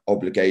a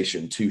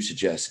obligation to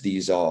suggest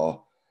these are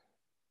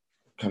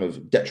kind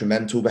of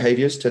detrimental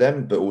behaviors to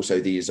them, but also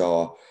these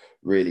are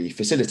really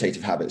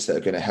facilitative habits that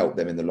are going to help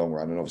them in the long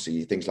run. And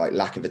obviously things like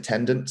lack of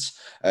attendance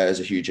is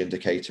a huge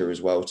indicator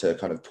as well to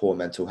kind of poor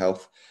mental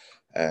health,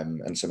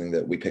 and something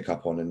that we pick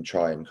up on and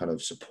try and kind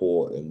of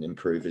support and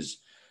improve as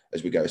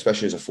we go,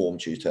 especially as a form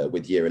tutor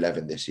with year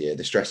 11 this year,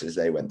 the stresses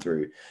they went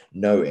through,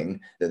 knowing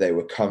that they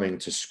were coming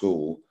to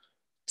school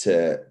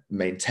to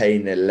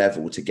maintain a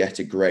level to get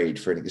a grade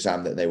for an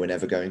exam that they were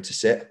never going to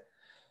sit,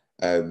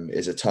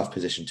 is a tough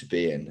position to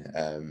be in.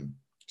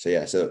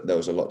 So there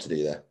was a lot to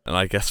do there. And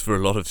I guess for a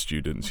lot of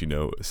students,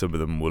 some of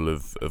them will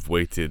have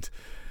waited,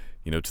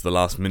 to the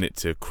last minute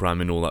to cram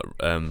in all that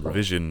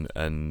revision,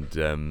 and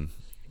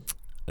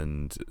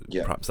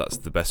perhaps that's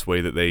the best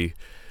way that they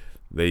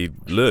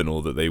learn,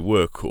 or that they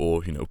work,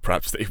 or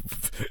perhaps they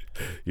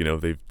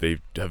they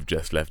have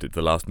just left it to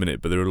the last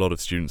minute. But there are a lot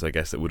of students, I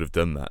guess, that would have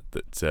done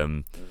that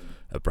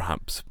have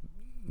perhaps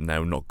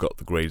now not got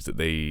the grades that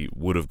they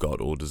would have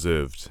got or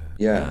deserved,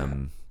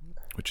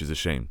 which is a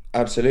shame.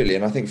 Absolutely.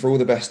 And I think for all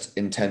the best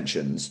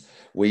intentions,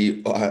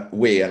 we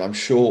and I'm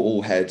sure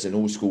all heads and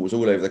all schools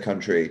all over the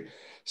country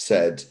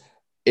said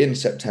in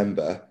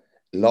September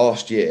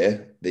last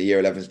year, the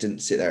year 11s didn't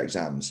sit their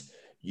exams.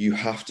 You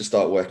have to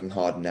start working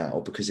hard now,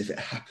 because if it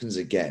happens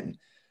again,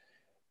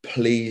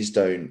 please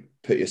don't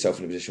put yourself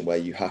in a position where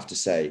you have to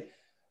say,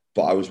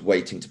 but I was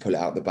waiting to pull it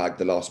out the bag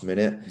the last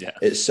minute. Yeah.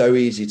 It's so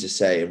easy to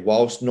say. And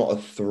whilst not a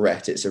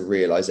threat, it's a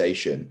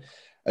realization.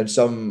 And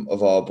some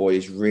of our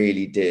boys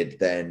really did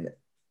then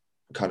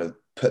kind of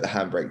put the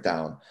handbrake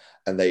down,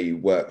 and they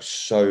worked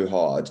so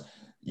hard.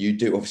 You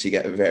do obviously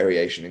get a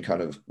variation in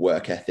kind of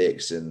work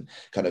ethics and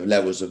kind of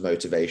levels of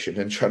motivation,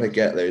 and trying to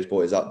get those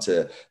boys up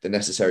to the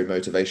necessary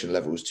motivation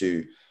levels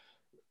to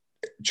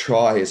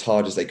try as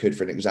hard as they could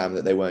for an exam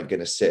that they weren't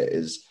going to sit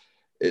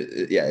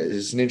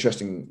it's an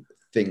interesting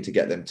thing to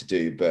get them to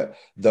do. But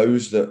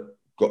those that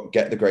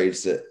get the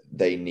grades that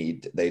they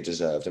need, they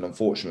deserved. And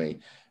unfortunately,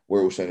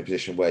 we're also in a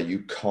position where you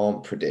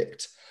can't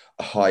predict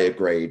a higher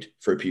grade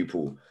for a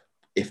pupil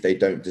if they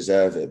don't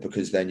deserve it,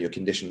 because then you're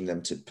conditioning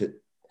them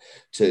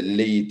to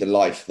lead the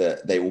life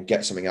that they will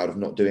get something out of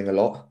not doing a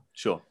lot.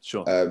 Sure.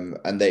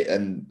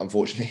 And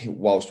unfortunately,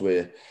 whilst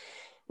we're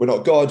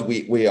not God,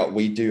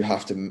 we do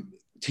have to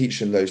teach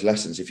them those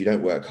lessons. If you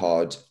don't work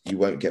hard, you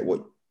won't get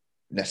what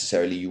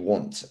necessarily you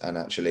want. And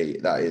actually,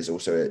 that is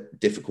also a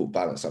difficult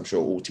balance. I'm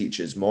sure all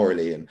teachers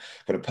morally and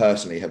kind of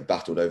personally have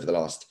battled over the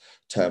last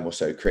term or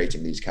so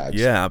creating these CAGs.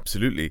 Yeah,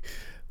 absolutely.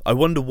 I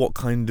wonder what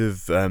kind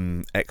of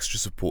extra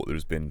support there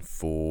has been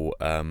for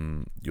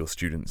your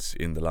students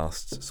in the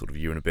last sort of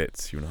year and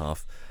a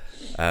half,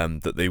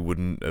 that they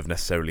wouldn't have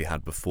necessarily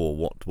had before.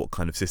 What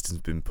kind of systems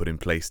have been put in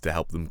place to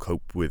help them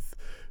cope with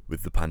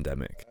the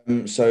pandemic?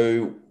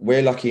 So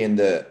we're lucky in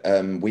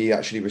that we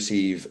actually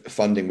receive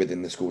funding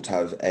within the school to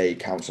have a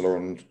counsellor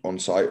on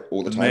site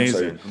all the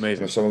time.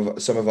 Amazing.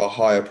 Some of our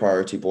higher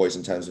priority boys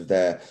in terms of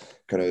their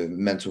kind of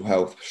mental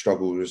health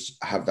struggles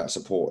have that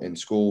support in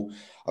school.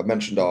 I've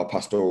mentioned our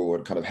pastoral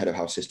and kind of head of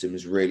house system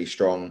is really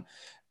strong.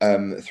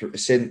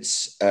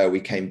 Since we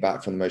came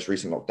back from the most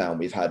recent lockdown,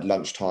 we've had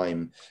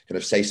lunchtime kind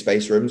of safe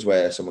space rooms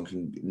where someone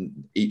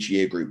can, each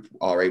year group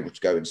are able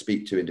to go and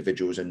speak to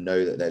individuals and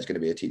know that there's going to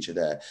be a teacher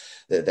there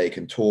that they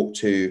can talk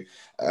to.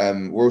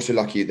 We're also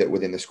lucky that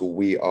within the school,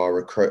 we are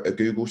a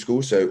Google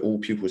school. So all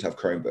pupils have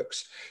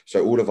Chromebooks.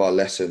 So all of our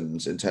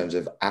lessons in terms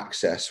of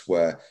access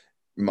were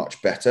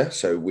much better.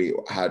 So we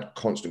had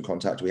constant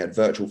contact. We had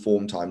virtual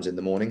form times in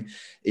the morning,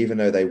 even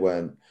though they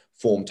weren't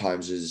form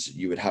times as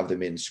you would have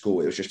them in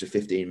school. It was just a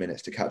 15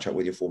 minutes to catch up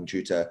with your form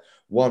tutor,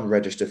 one,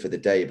 register for the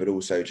day, but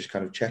also just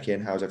kind of check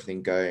in. How's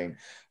everything going?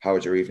 How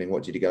was your evening?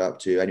 What did you get up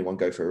to? Anyone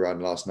go for a run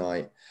last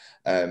night?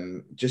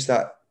 Just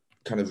that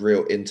kind of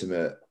real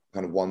intimate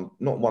kind of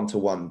not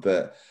one-to-one,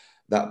 but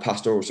that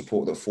pastoral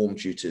support that form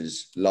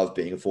tutors love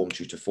being a form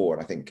tutor for.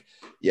 And I think,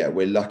 yeah,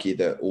 we're lucky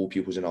that all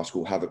pupils in our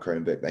school have a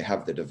Chromebook, they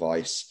have the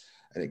device,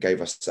 and it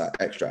gave us that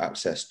extra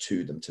access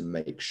to them to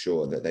make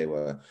sure that they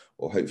were,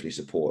 or hopefully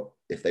support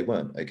if they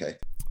weren't okay.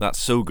 That's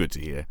so good to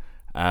hear.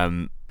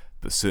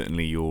 But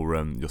certainly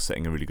you're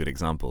setting a really good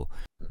example.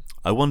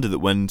 I wonder that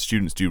when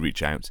students do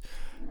reach out,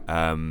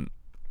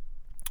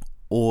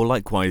 or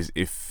likewise,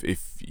 if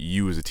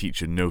you as a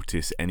teacher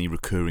notice any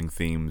recurring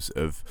themes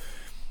of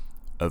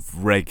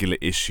regular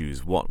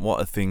issues, what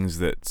are things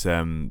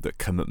that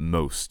come up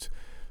most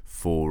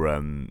for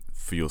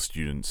your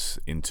students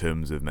in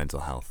terms of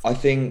mental health? I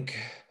think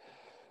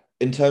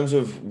in terms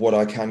of what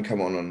I can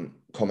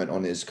comment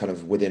on is kind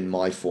of within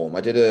my form.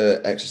 I did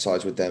a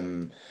exercise with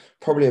them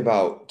probably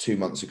about 2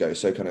 months ago.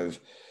 So kind of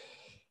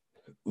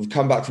we've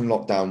come back from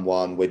lockdown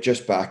 1, we're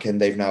just back, and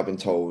they've now been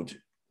told,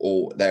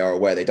 or they are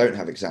aware they don't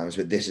have exams,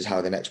 but this is how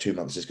the next 2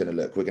 months is going to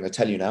look. We're going to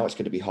tell you now it's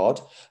going to be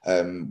hard.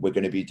 We're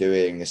going to be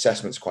doing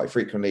assessments quite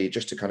frequently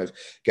just to kind of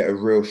get a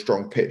real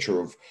strong picture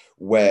of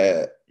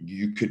where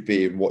you could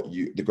be and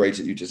the grades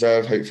that you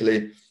deserve,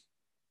 hopefully.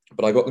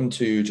 But I got them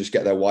to just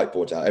get their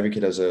whiteboards out. Every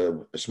kid has a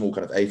small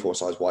kind of A4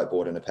 size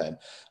whiteboard and a pen.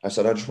 I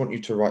said, I just want you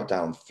to write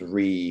down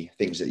 3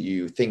 things that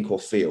you think or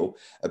feel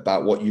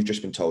about what you've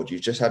just been told.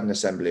 You've just had an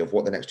assembly of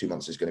what the next 2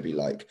 months is going to be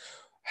like.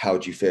 How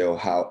do you feel?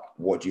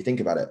 What do you think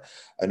about it?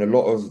 And a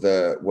lot of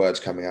the words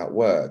coming out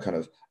were kind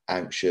of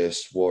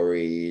anxious,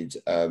 worried,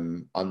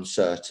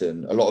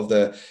 uncertain, and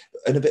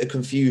a bit of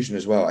confusion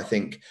as well. I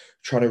think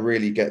trying to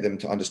really get them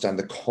to understand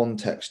the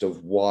context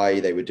of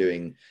why they were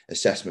doing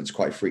assessments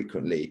quite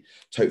frequently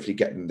to hopefully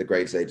get them the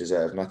grades they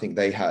deserve. And I think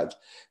they had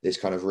this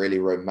kind of really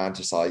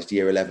romanticized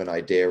year 11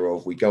 idea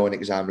of, we go on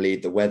exam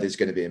leave, the weather's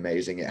going to be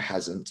amazing. It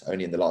hasn't,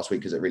 only in the last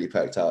week because it really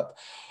perked up.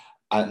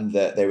 And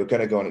that they were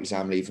going to go on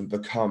exam leave and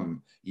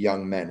become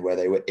young men where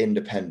they were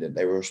independent.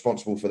 They were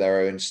responsible for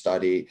their own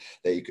study.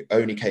 They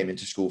only came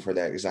into school for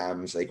their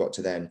exams. They got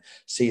to then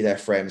see their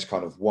friends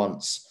kind of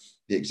once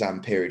the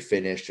exam period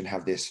finished and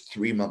have this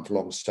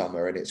 3-month-long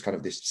summer. And it's kind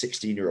of this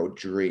 16-year-old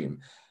dream.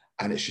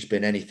 And it's just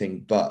been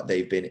anything but.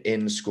 They've been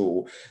in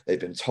school. They've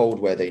been told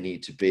where they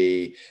need to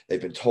be.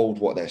 They've been told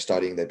what they're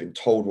studying. They've been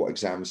told what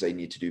exams they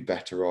need to do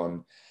better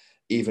on.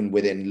 Even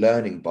within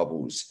learning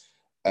bubbles,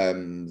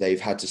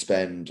 they've had to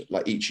spend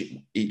like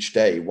each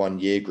day 1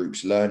 year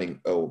groups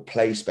learning or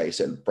play space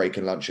at break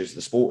and lunches at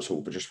the sports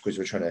hall, but just because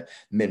we're trying to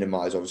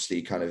minimize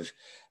obviously kind of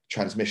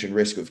transmission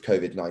risk of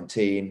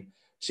COVID-19.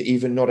 So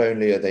even not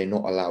only are they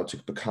not allowed to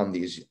become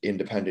these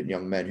independent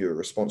young men who are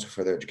responsible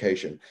for their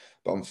education,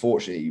 but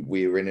unfortunately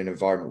we are in an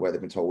environment where they've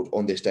been told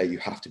on this day you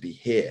have to be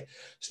here.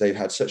 So they've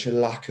had such a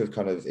lack of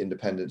kind of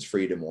independence,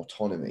 freedom,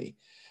 autonomy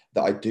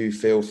that I do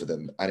feel for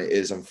them. And it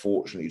is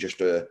unfortunately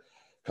just a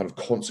kind of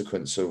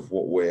consequence of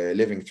what we're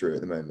living through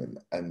at the moment.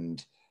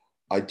 And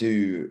I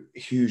do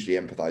hugely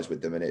empathize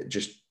with them. And it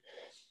just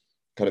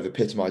kind of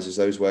epitomizes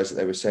those words that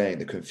they were saying,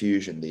 the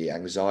confusion, the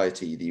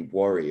anxiety, the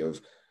worry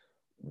of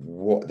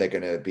what they're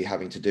going to be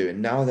having to do.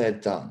 And now they're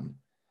done.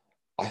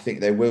 I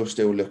think they will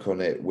still look on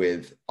it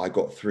with, I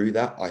got through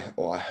that.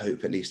 I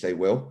hope at least they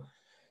will.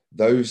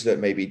 Those that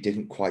maybe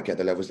didn't quite get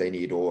the levels they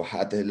need or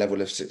had the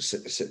level of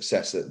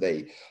success that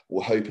they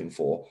were hoping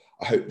for,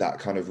 I hope that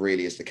kind of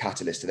really is the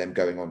catalyst to them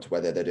going on to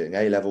whether they're doing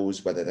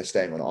A-levels, whether they're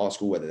staying on our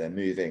school, whether they're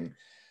moving,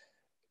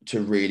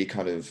 to really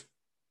kind of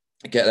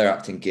get their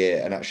act in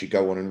gear and actually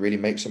go on and really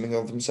make something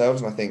of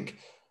themselves. And I think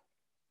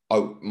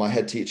my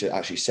head teacher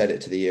actually said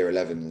it to the year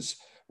 11s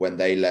when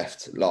they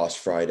left last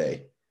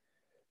Friday.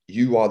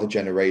 You are the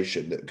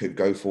generation that could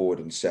go forward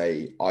and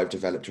say, I've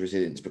developed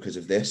resilience because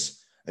of this,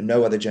 and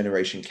no other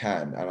generation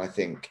can. And I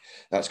think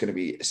that's going to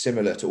be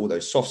similar to all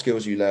those soft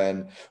skills you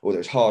learn, all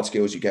those hard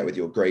skills you get with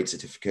your grade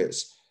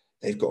certificates.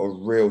 They've got a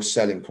real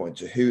selling point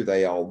to who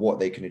they are, what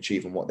they can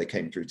achieve, and what they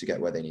came through to get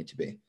where they need to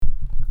be.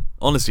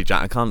 Honestly,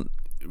 Jack, I can't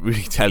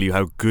really tell you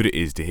how good it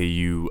is to hear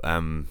you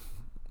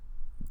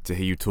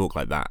talk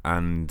like that,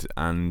 and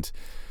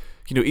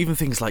you know, even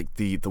things like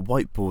the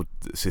whiteboard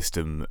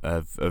system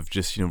of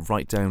just, you know,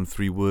 write down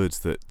 3 words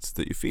that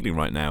you're feeling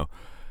right now.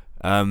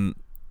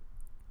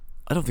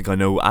 I don't think I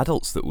know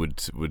adults that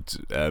would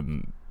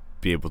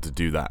be able to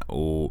do that,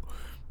 or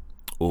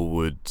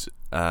would.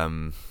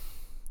 I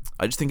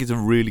just think it's a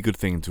really good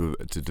thing to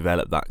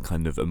develop that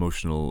kind of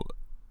emotional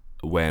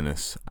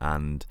awareness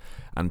and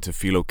to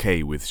feel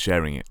okay with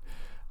sharing it.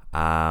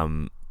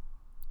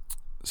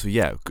 So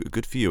yeah,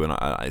 good for you, and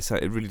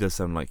it really does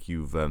sound like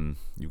you've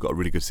got a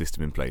really good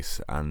system in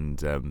place,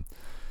 and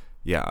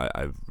yeah,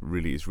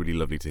 it's really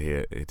lovely to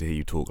hear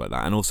you talk like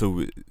that, and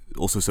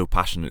also so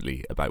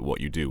passionately about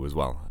what you do as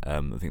well. I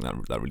think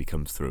that really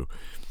comes through.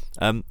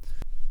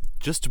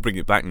 Just to bring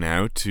it back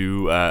now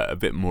to a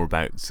bit more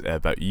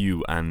about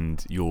you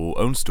and your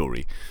own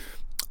story.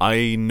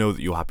 I know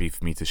that you're happy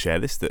for me to share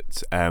this,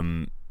 that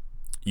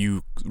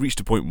you reached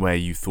a point where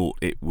you thought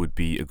it would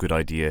be a good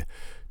idea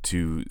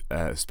to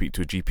speak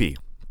to a GP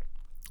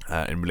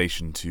in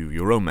relation to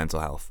your own mental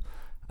health.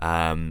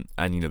 And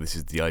this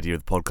is the idea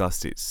of the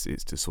podcast.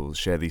 It's to sort of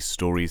share these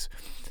stories.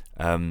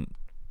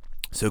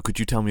 So could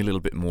you tell me a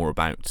little bit more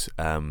about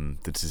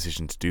the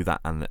decision to do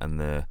that and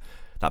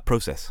that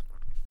process?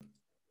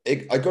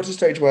 I got to a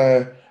stage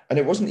where, and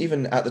it wasn't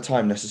even at the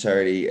time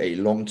necessarily a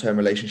long-term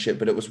relationship,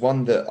 but it was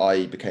one that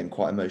I became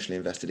quite emotionally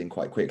invested in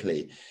quite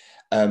quickly.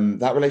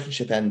 That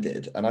relationship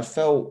ended, and I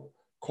felt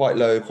quite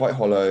low, quite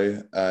hollow,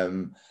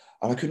 and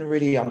I couldn't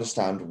really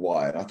understand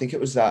why. And I think it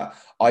was that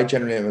I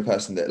generally am a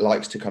person that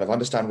likes to kind of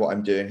understand what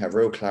I'm doing, have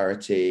real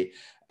clarity,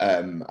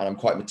 and I'm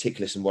quite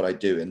meticulous in what I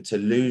do. And to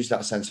lose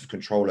that sense of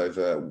control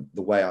over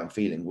the way I'm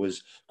feeling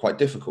was quite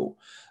difficult,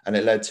 and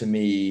it led to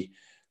me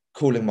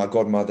calling my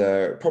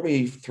godmother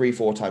probably 3,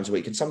 4 times a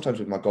week, and sometimes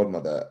with my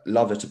godmother,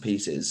 love her to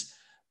pieces,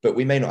 but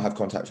we may not have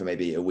contact for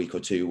maybe a week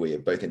or two. We're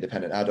both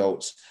independent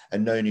adults,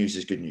 and no news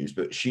is good news.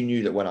 But she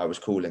knew that when I was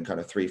calling kind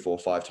of 3, 4,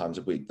 5 times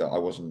a week, that I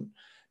wasn't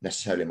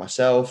necessarily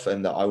myself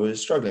and that I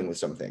was struggling with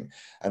something.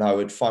 And I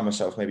would find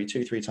myself maybe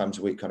 2, 3 times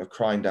a week kind of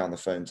crying down the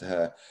phone to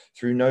her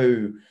through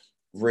no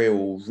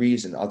real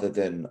reason other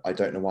than I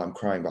don't know why I'm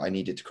crying, but I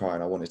needed to cry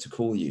and I wanted to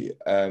call you.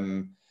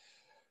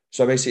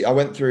 So basically, I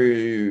went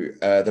through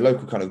the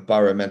local kind of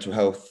borough mental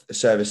health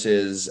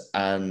services,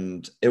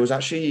 and it was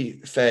actually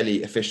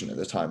fairly efficient at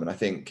the time. And I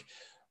think,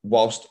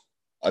 whilst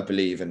I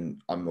believe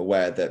and I'm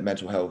aware that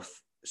mental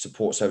health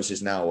support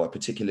services now are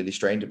particularly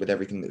strained with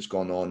everything that's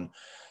gone on,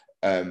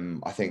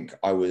 I think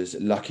I was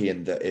lucky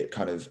in that it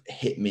kind of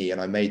hit me,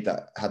 and I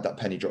had that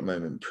penny drop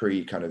moment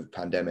pre kind of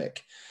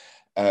pandemic.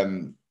 I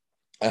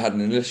had an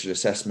initial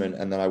assessment,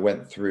 and then I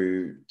went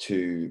through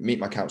to meet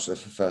my counsellor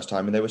for the first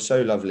time, and they were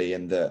so lovely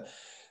in that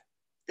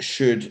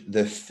should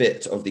the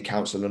fit of the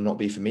counsellor not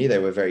be for me, they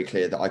were very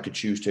clear that I could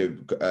choose to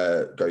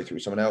go through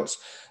someone else.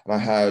 And I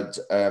had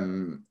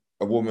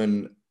a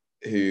woman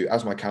who,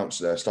 as my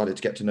counsellor, started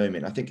to get to know me.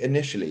 And I think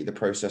initially the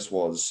process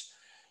was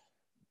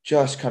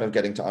just kind of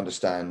getting to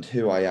understand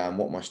who I am,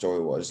 what my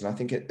story was. And I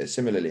think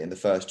similarly in the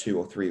first 2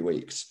 or 3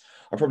 weeks,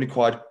 I probably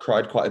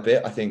cried quite a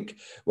bit. I think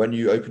when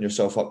you open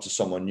yourself up to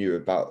someone new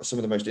about some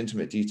of the most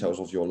intimate details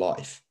of your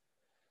life,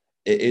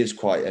 it is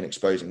quite an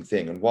exposing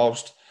thing. And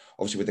whilst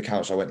obviously with the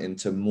counsellor, I went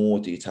into more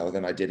detail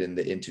than I did in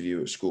the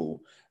interview at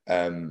school,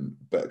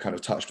 but kind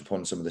of touched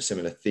upon some of the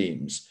similar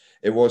themes,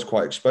 it was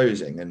quite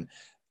exposing. And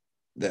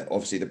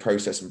obviously the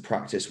process and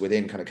practice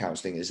within kind of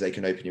counselling is they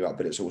can open you up,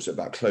 but it's also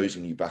about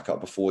closing you back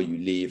up before you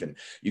leave, and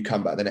you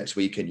come back the next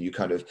week and you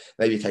kind of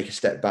maybe take a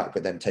step back,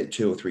 but then take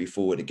 2 or 3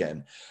 forward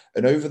again.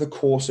 And over the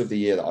course of the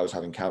year that I was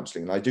having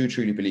counselling, and I do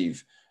truly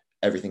believe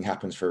everything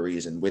happens for a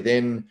reason,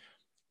 within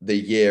the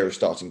year of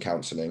starting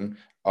counselling,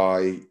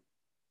 I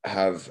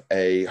have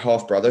a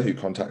half brother who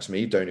contacts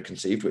me, donor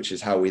conceived, which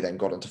is how we then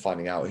got onto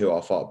finding out who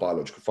our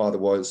biological father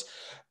was.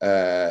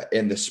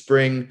 In the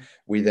spring,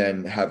 we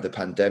then have the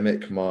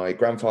pandemic. My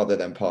grandfather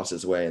then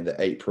passes away in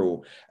the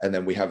April, and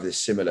then we have this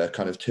similar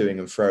kind of toing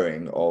and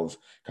froing of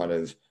kind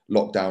of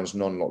lockdowns,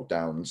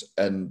 non-lockdowns,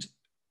 and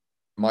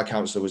my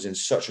counsellor was in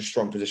such a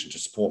strong position to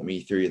support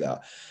me through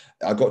that.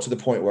 I got to the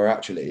point where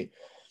actually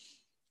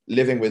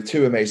living with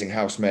 2 amazing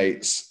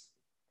housemates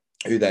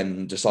who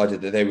then decided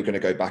that they were going to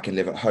go back and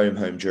live at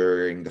home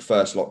during the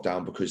first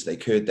lockdown because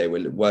they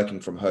were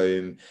working from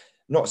home,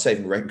 not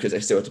saving rent because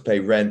they still had to pay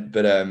rent,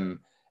 but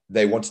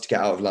they wanted to get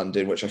out of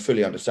London, which I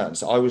fully understand.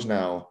 So I was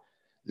now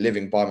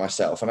living by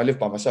myself, and I lived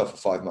by myself for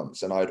 5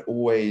 months, and I'd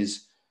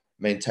always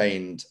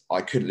maintained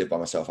I couldn't live by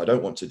myself. I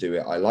don't want to do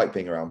it. I like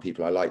being around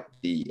people. I like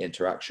the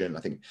interaction.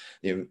 I think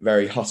the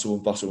very hustle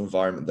and bustle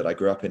environment that I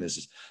grew up in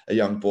as a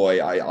young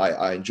boy,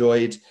 I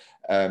enjoyed.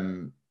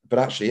 But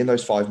actually, in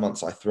those 5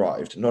 months, I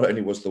thrived. Not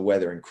only was the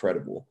weather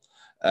incredible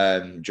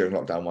during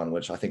lockdown 1,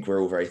 which I think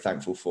we're all very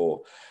thankful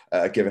for,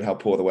 given how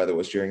poor the weather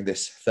was during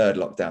this third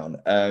lockdown.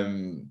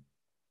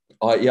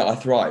 I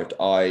thrived.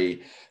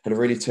 I kind of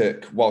really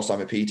took, whilst I'm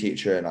a PE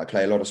teacher and I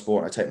play a lot of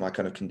sport, and I take my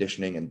kind of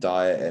conditioning and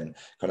diet and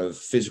kind of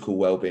physical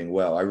well-being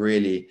well, I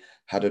really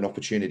had an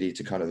opportunity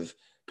to kind of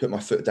put my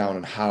foot down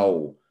on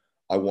how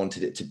I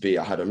wanted it to be.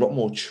 I had a lot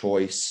more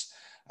choice,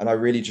 and I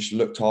really just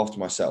looked after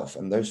myself.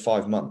 And those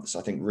 5 months,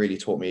 I think, really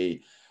taught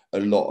me a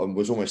lot and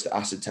was almost the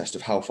acid test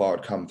of how far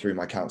I'd come through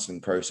my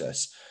counselling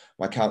process.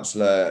 My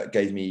counsellor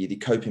gave me the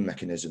coping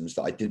mechanisms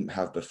that I didn't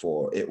have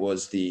before. It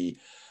was the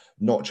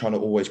not trying to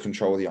always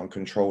control the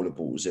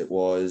uncontrollables. It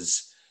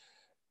was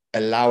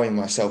allowing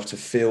myself to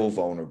feel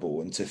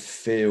vulnerable and to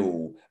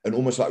feel and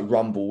almost like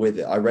rumble with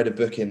it. I read a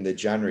book in the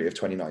January of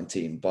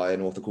 2019 by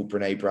an author called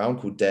Brene Brown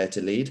called Dare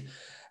to Lead.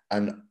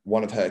 And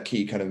one of her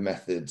key kind of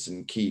methods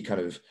and key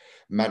kind of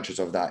mantras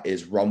of that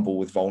is rumble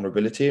with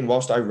vulnerability. And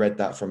whilst I read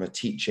that from a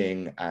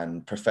teaching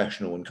and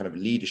professional and kind of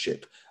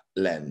leadership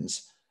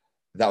lens,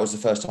 that was the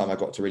first time I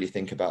got to really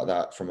think about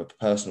that from a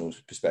personal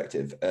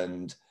perspective.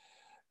 And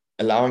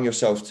allowing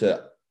yourself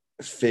to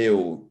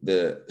feel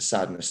the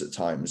sadness at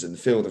times and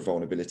feel the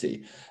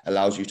vulnerability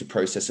allows you to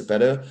process it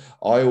better.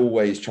 I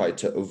always tried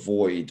to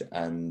avoid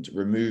and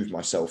remove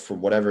myself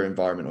from whatever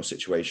environment or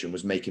situation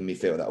was making me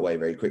feel that way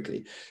very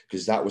quickly,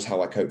 because that was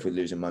how I coped with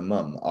losing my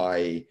mum.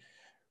 I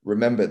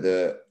remember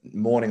the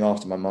morning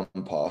after my mum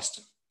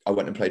passed, I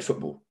went and played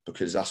football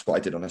because that's what I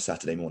did on a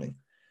Saturday morning.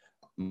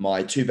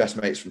 My two best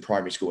mates from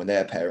primary school and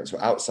their parents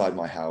were outside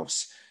my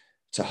house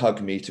to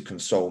hug me, to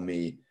console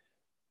me,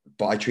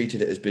 but I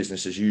treated it as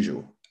business as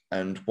usual.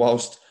 And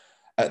whilst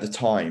at the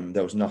time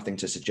there was nothing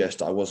to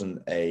suggest I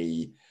wasn't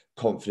a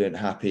confident,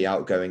 happy,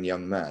 outgoing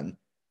young man,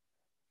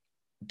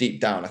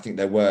 deep down, I think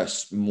there were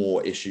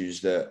more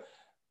issues that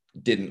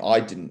I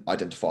didn't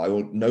identify,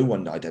 or no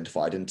one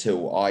identified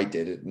until I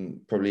did it,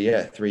 and probably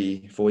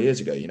 3-4 years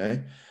ago,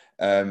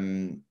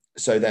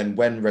 so then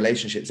when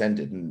relationships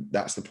ended, and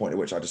that's the point at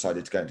which I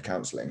decided to go into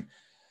counseling,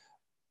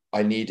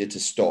 I needed to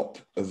stop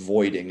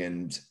avoiding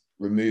and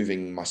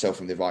removing myself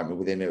from the environment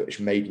within it, which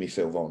made me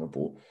feel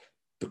vulnerable,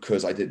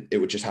 because it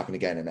would just happen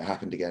again, and it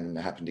happened again, and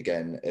it happened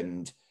again.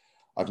 And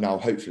I've now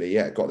hopefully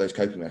got those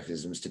coping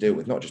mechanisms to deal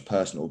with not just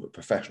personal but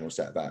professional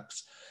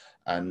setbacks.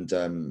 And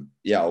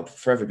I'll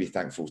forever be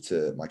thankful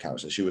to my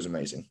counsellor. She was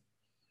amazing.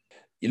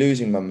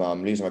 Losing my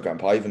mum, losing my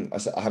grandpa,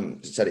 I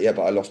haven't said it yet,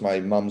 but I lost my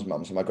mum's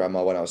mum, so my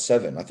grandma, when I was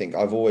 7. I think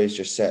I've always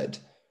just said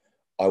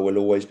I will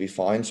always be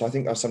fine. So I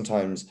think I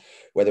sometimes,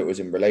 whether it was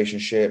in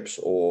relationships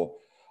or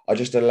I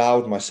just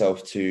allowed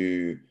myself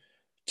to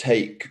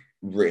take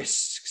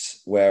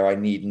risks where I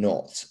need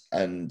not,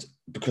 and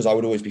because I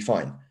would always be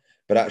fine.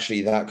 But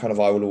actually that kind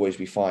of I will always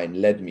be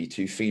fine led me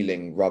to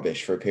feeling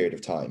rubbish for a period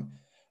of time.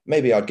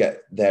 Maybe I'd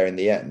get there in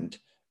the end,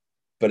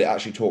 but it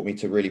actually taught me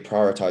to really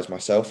prioritize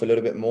myself a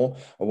little bit more.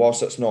 And whilst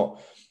that's not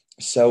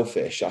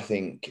selfish, I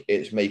think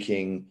it's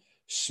making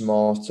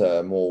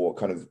smarter, more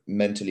kind of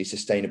mentally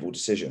sustainable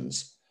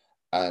decisions.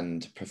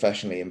 And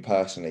professionally and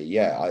personally,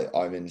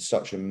 I'm in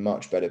such a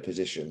much better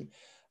position.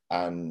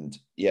 And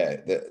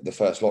the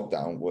first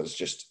lockdown was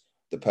just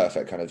the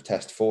perfect kind of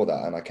test for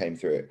that. And I came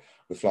through it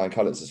with flying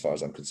colours as far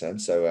as I'm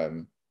concerned.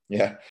 So,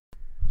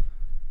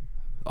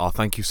 Oh,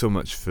 thank you so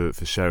much for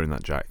sharing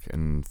that, Jack,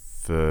 and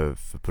for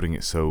putting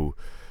it so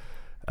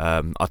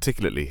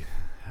articulately.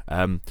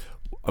 I'm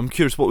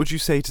curious, what would you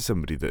say to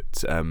somebody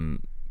that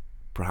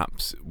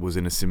perhaps was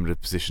in a similar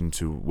position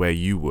to where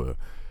you were?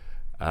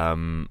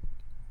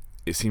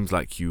 It seems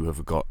like you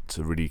have got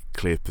a really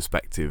clear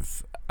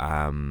perspective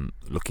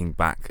looking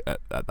back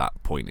at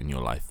that point in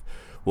your life.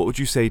 What would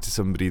you say to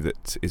somebody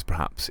that is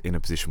perhaps in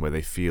a position where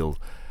they feel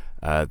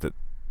that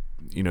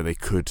they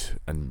could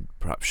and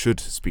perhaps should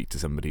speak to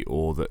somebody,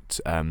 or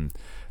that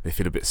they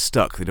feel a bit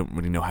stuck, they don't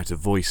really know how to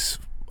voice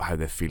how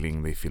they're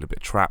feeling, they feel a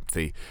bit trapped,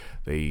 they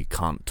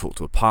can't talk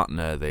to a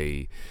partner,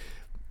 they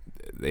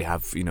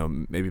have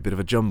maybe a bit of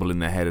a jumble in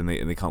their head, and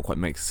they can't quite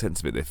make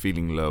sense of it, they're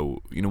feeling low,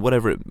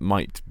 whatever it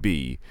might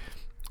be.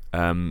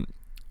 Now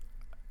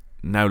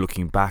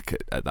looking back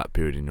at that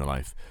period in your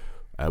life,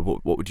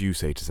 what would you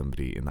say to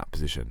somebody in that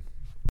position?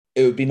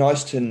 It would be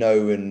nice to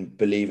know and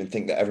believe and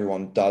think that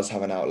everyone does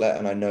have an outlet,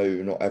 and I know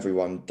not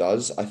everyone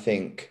does. I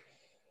think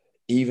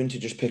even to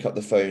just pick up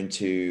the phone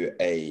to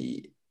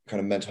a kind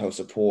of mental health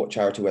support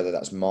charity, whether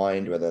that's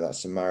Mind, whether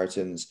that's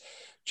Samaritans,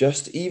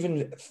 just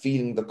even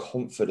feeling the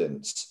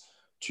confidence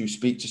to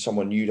speak to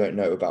someone you don't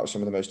know about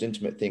some of the most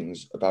intimate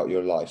things about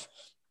your life,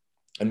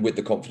 and with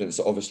the confidence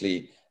that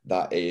obviously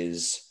that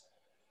is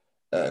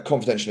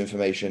confidential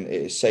information,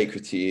 it is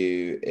sacred to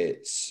you,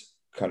 it's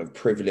kind of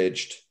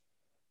privileged.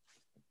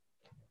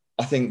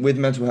 I think with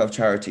mental health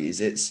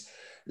charities, it's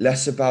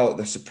less about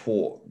the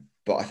support,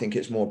 but I think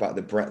it's more about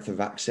the breadth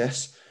of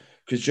access.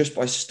 Because just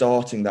by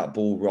starting that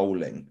ball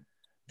rolling,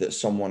 that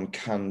someone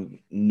can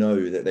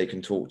know that they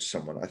can talk to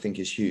someone, I think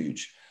is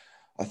huge.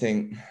 I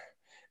think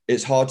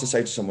it's hard to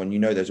say to someone,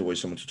 there's always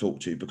someone to talk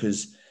to,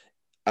 because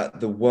at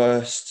the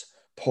worst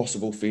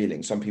possible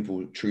feeling, some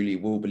people truly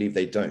will believe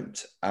they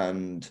don't.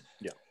 And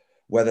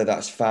whether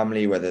that's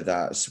family, whether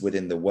that's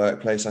within the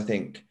workplace, I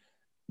think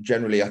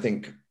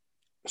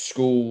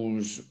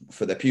schools,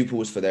 for their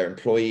pupils, for their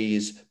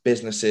employees,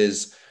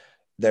 businesses,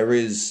 there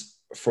is,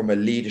 from a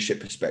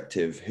leadership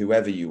perspective,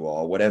 whoever you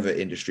are, whatever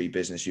industry,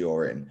 business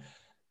you're in,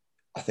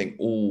 I think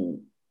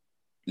all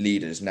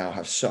leaders now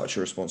have such a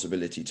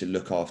responsibility to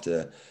look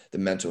after the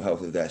mental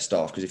health of their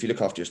staff. Because if you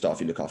look after your staff,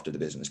 you look after the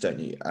business, don't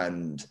you?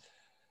 And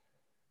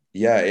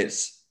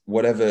it's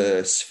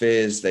whatever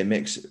spheres an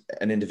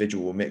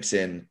individual will mix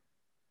in,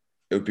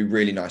 it would be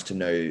really nice to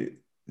know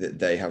that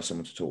they have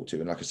someone to talk to.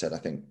 And like I said, I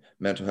think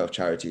mental health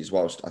charities,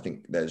 whilst I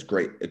think there's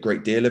a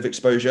great deal of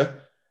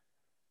exposure,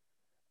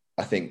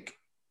 I think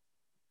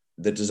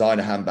the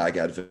designer handbag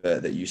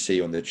advert that you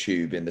see on the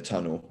tube in the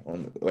tunnel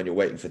when you're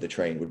waiting for the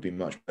train would be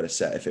much better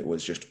set if it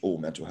was just all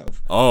mental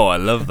health. Oh, I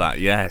love that.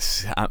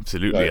 Yes,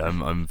 absolutely. Like,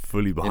 I'm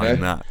fully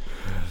behind that.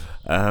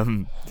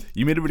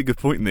 You made a really good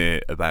point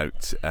there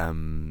about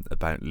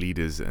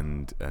leaders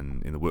and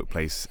in the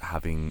workplace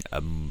having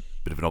a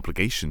bit of an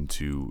obligation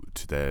to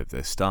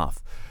their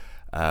staff,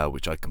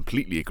 which I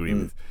completely agree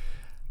with.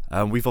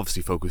 We've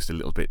obviously focused a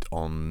little bit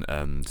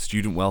on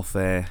student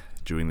welfare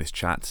during this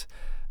chat,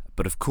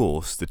 but of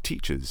course the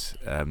teachers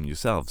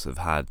yourselves have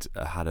had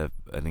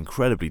an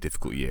incredibly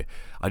difficult year.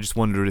 I just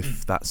wonder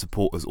if that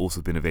support has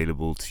also been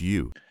available to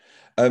you.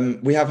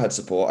 We have had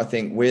support, I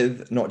think,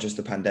 with not just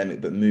the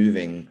pandemic, but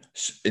moving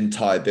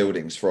entire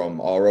buildings from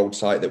our old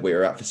site that we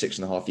were at for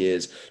 6.5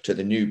 years to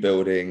the new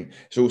building.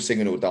 It's all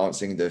singing, all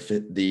dancing.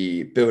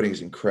 The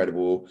building's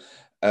incredible.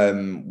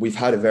 We've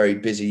had a very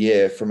busy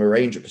year from a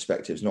range of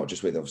perspectives, not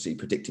just with obviously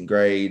predicting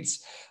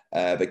grades,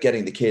 but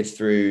getting the kids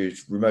through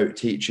remote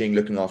teaching,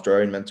 looking after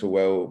our own mental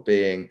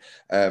well-being.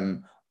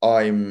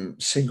 I'm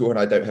single and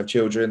I don't have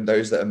children.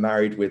 Those that are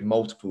married with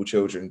multiple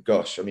children,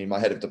 gosh, I mean, my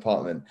head of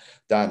department,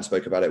 Dan,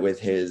 spoke about it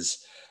with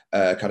his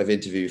kind of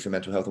interview for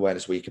Mental Health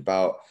Awareness Week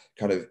about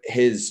kind of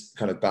his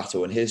kind of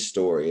battle and his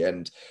story,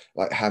 and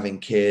like having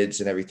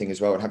kids and everything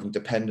as well, and having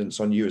dependence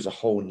on you as a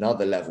whole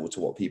nother level to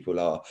what people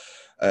are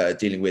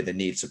dealing with and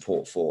need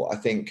support for. I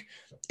think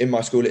in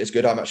my school it is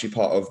good. I'm actually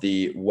part of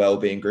the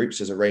wellbeing groups.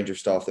 There's a range of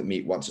staff that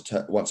meet once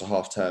a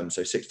half term,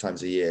 so 6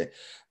 times a year,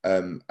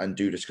 and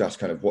do discuss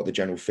kind of what the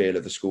general feel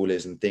of the school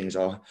is, and things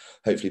are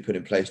hopefully put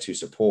in place to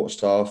support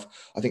staff.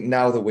 I think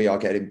now that we are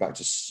getting back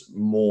to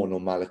more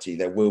normality,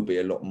 there will be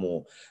a lot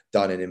more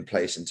done and in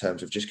place in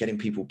terms of just getting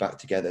people back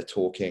together,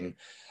 talking.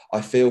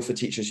 I feel for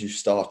teachers who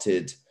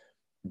started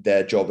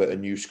their job at a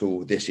new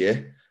school this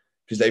year,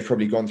 because they've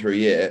probably gone through a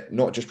year,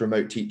 not just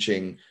remote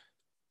teaching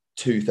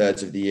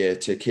 2/3 of the year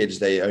to kids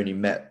they only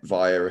met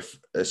via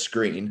a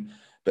screen,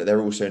 but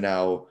they're also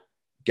now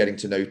getting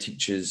to know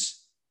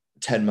teachers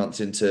 10 months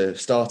into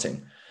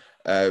starting.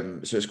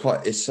 So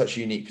it's such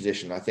a unique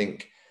position. I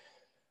think,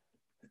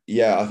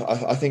 yeah,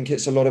 I think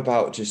it's a lot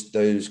about just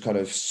those kind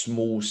of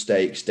small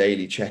stakes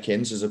daily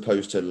check-ins as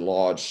opposed to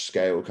large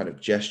scale kind of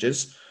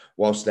gestures.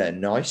 Whilst they're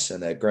nice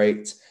and they're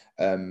great,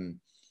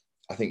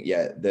 I think,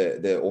 yeah,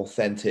 the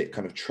authentic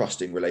kind of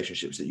trusting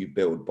relationships that you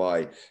build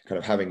by kind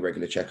of having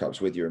regular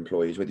checkups with your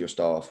employees, with your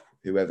staff,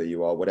 whoever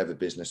you are, whatever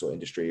business or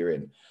industry you're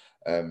in,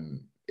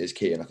 is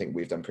key. And I think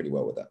we've done pretty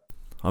well with that.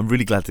 I'm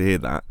really glad to hear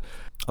that.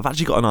 I've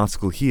actually got an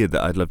article here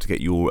that I'd love to get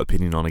your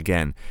opinion on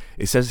again.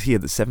 It says here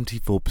that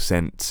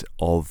 74%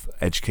 of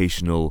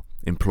educational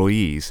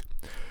employees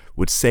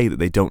would say that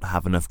they don't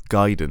have enough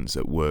guidance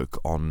at work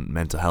on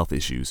mental health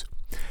issues,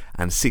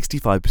 and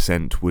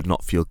 65% would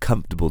not feel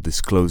comfortable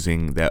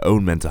disclosing their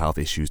own mental health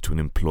issues to an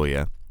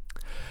employer.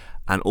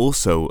 And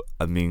also,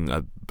 I mean,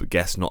 I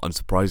guess not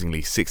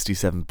unsurprisingly,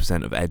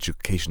 67% of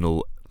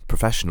educational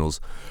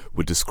professionals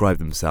would describe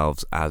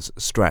themselves as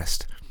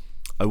stressed.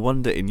 I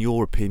wonder, in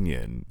your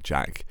opinion,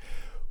 Jack,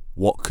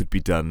 what could be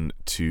done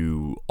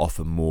to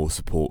offer more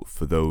support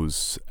for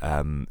those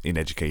in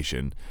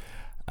education,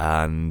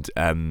 and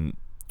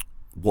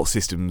what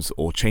systems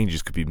or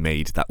changes could be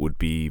made that would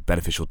be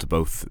beneficial to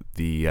both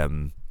the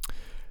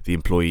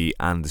employee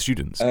and the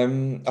students?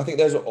 I think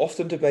there's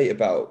often debate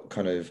about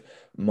kind of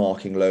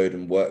marking load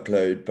and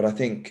workload, but I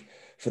think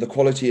for the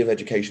quality of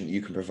education that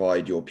you can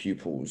provide your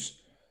pupils,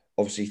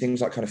 obviously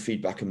things like kind of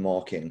feedback and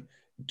marking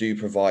do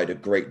provide a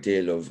great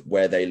deal of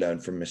where they learn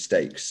from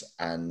mistakes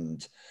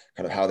and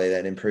kind of how they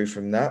then improve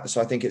from that. So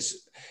I think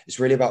it's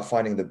really about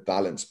finding the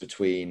balance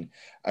between,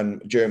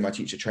 and during my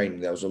teacher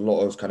training, there was a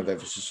lot of kind of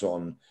emphasis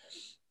on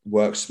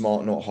work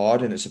smart, not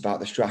hard. And it's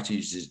about the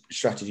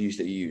strategies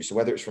that you use. So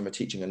whether it's from a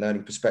teaching and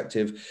learning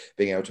perspective,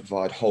 being able to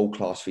provide whole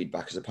class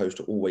feedback as opposed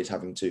to always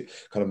having to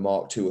kind of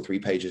mark 2 or 3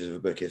 pages of a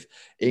book. If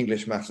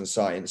English, maths and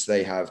science,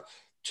 they have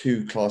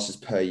 2 classes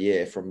per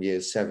year from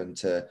years 7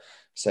 to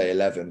say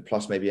 11,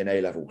 plus maybe an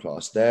A-level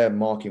class, their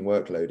marking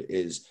workload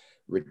is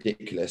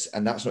ridiculous.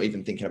 And that's not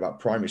even thinking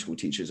about primary school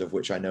teachers, of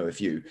which I know a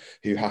few,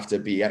 who have to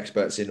be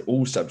experts in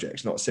all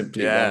subjects, not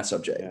simply one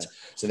subject. Yeah.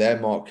 So their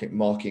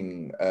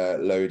marking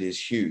load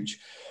is huge.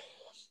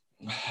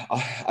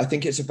 I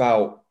think it's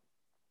about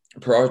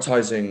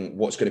prioritizing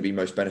what's going to be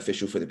most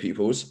beneficial for the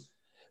pupils,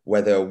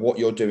 whether what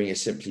you're doing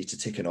is simply to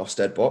tick an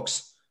Ofsted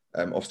box.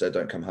 Ofsted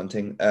don't come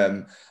hunting.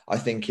 I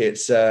think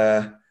it's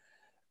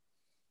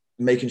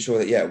making sure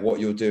that, yeah, what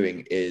you're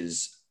doing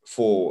is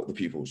for the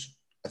pupils.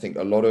 I think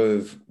a lot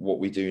of what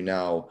we do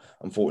now,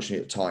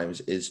 unfortunately, at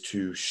times, is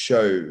to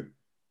show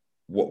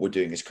what we're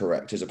doing is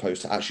correct as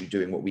opposed to actually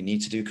doing what we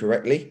need to do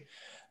correctly.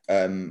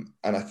 And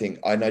I think,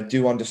 and I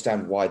do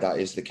understand why that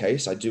is the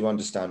case. I do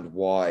understand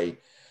why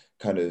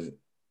kind of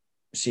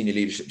senior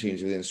leadership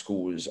teams within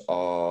schools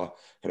are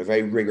kind of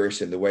very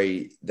rigorous in the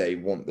way they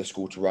want the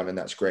school to run, and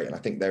that's great. And I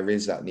think there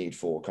is that need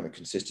for kind of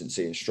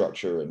consistency and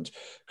structure and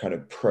kind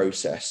of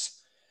process.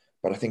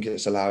 But I think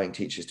it's allowing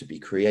teachers to be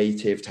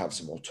creative, to have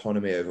some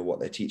autonomy over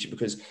what they're teaching,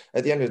 because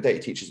at the end of the day,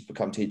 teachers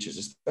become teachers,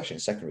 especially in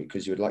secondary,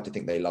 because you would like to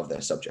think they love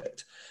their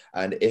subject.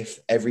 And if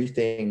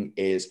everything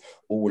is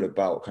all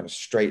about kind of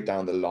straight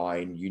down the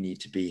line, you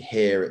need to be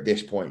here at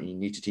this point, and you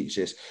need to teach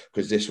this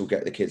because this will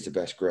get the kids the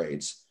best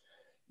grades.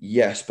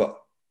 Yes, but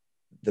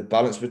the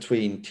balance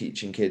between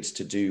teaching kids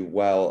to do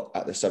well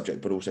at the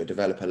subject, but also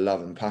develop a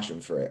love and passion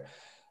for it,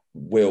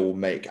 will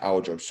make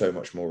our job so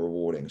much more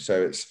rewarding.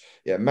 So it's,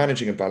 yeah,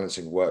 managing and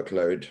balancing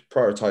workload,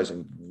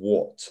 prioritizing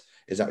what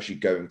is actually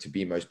going to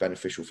be most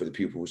beneficial for the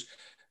pupils,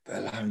 but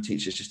allowing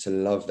teachers just to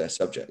love their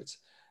subject.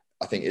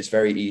 I think it's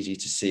very easy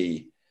to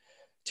see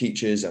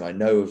teachers, and I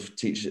know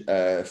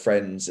of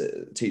friends,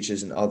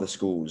 teachers in other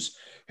schools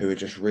who are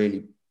just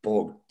really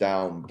bogged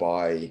down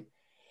by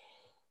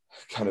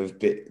kind of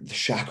the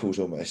shackles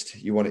almost.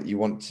 You want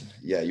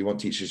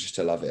teachers just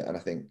to love it. And I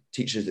think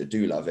teachers that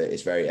do love it,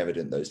 it's very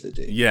evident those that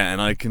do. Yeah,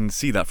 and I can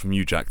see that from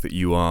you, Jack, that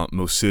you are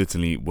most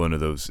certainly one of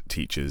those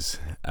teachers.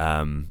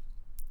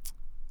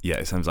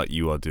 It sounds like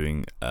you are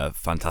doing a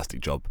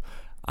fantastic job.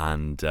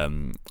 And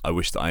I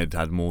wish that I had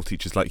had more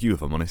teachers like you,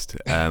 if I'm honest.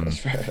 That's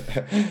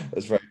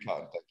very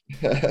kind.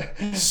 Thank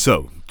you.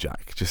 So,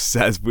 Jack, just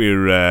as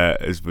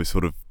we're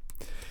sort of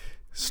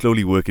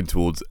slowly working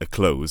towards a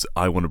close,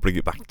 I want to bring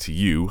it back to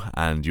you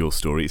and your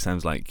story. It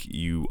sounds like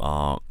you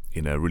are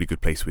in a really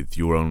good place with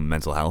your own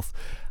mental health,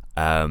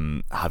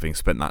 having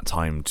spent that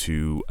time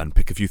to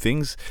unpick a few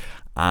things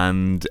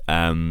and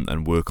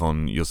work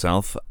on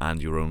yourself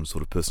and your own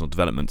sort of personal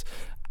development.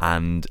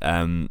 And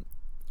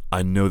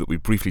I know that we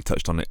briefly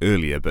touched on it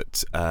earlier,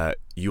 but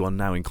you are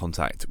now in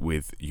contact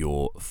with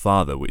your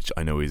father, which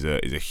I know is a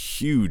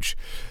huge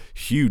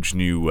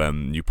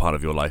new part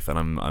of your life, and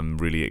I'm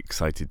really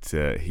excited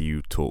to hear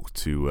you talk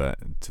to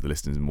the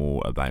listeners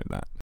more about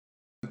that.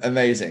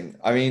 Amazing.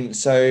 I mean,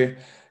 so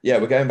yeah,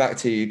 we're going back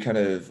to kind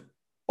of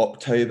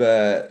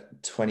October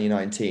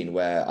 2019,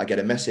 where I get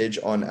a message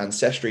on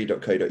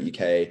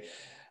ancestry.co.uk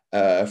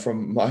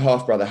from my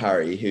half brother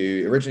Harry,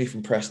 who originally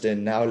from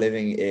Preston, now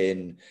living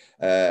in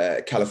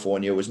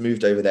California, was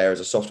moved over there as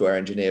a software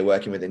engineer,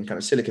 working within kind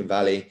of Silicon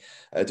Valley,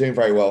 doing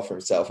very well for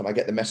himself. And I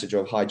get the message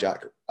of, "Hi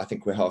Jack, I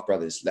think we're half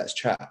brothers, let's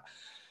chat."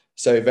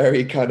 So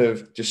very kind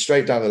of just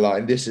straight down the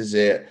line, this is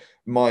it,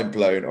 mind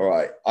blown. All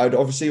right, I'd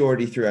obviously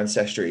already through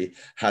Ancestry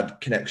had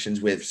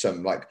connections with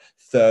some like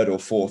third or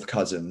fourth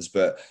cousins,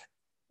 but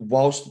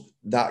whilst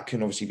that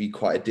can obviously be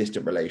quite a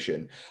distant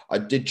relation, I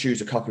did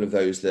choose a couple of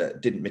those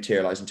that didn't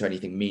materialize into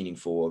anything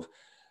meaningful of,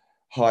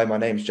 "Hi, my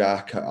name's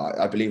Jack.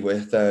 I believe we're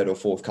third or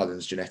fourth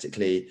cousins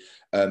genetically.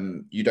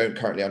 You don't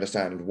currently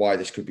understand why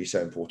this could be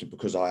so important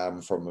because I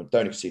am from a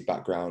donor conceived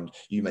background.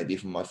 You may be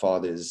from my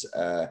father's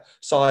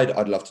side.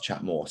 I'd love to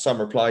chat more." Some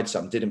replied,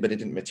 some didn't, but it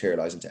didn't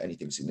materialize into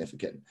anything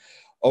significant.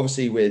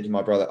 Obviously, with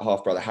my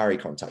half brother Harry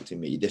contacting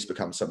me, this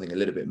becomes something a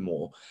little bit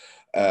more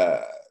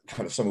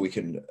kind of something we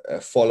can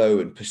follow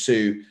and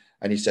pursue.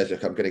 And he said,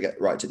 "Look, I'm going to get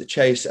right to the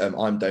chase.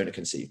 I'm donor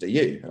conceived. Are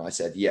you?" And I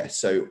said, "Yes."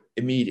 So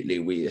immediately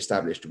we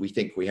established, we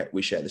think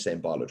we share the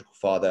same biological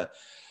father.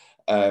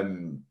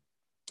 And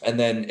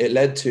then it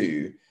led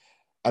to,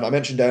 and I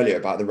mentioned earlier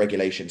about the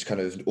regulations, kind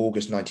of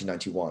August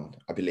 1991,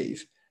 I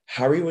believe.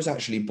 Harry was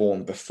actually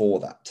born before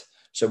that.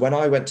 So when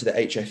I went to the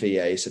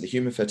HFEA, so the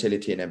Human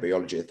Fertility and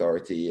Embryology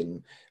Authority,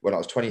 and when I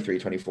was 23,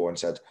 24, and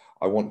said,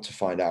 "I want to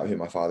find out who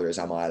my father is,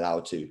 am I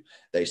allowed to?"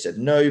 They said,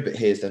 "No, but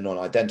here's the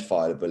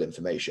non-identifiable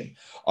information."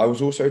 I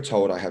was also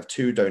told I have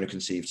two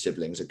donor-conceived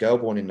siblings, a girl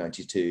born in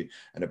 92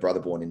 and a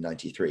brother born in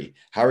 93.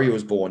 Harry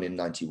was born in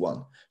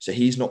 91, so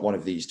he's not one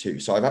of these two.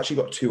 So I've actually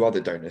got two other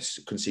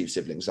donor-conceived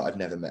siblings that I've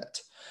never met.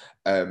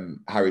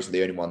 Harry's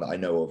the only one that I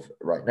know of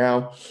right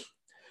now.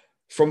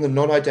 From the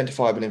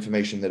non-identifiable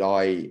information that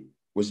I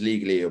was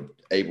legally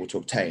able to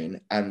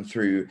obtain, and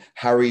through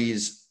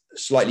Harry's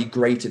slightly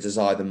greater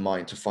desire than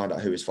mine to find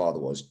out who his father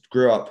was,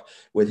 grew up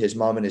with his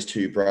mum and his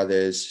two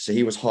brothers. So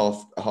he was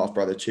half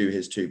brother to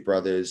his two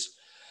brothers.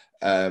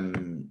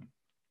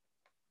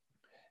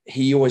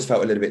 He always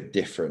felt a little bit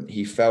different.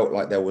 He felt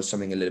like there was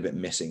something a little bit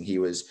missing. He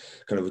was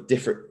kind of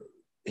different.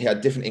 He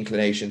had different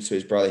inclinations to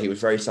his brother. He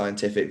was very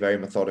scientific, very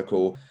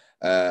methodical.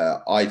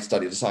 I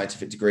studied a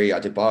scientific degree. I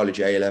did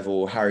biology A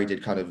level. Harry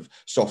did kind of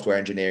software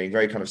engineering,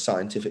 very kind of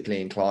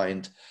scientifically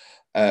inclined.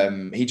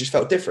 He just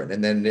felt different.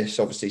 And then this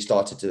obviously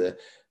started to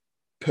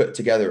put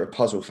together a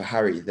puzzle for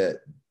Harry that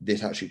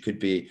this actually could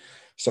be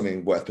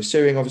something worth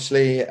pursuing,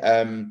 obviously.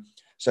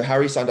 So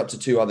Harry signed up to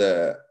two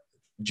other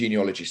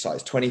genealogy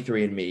sites,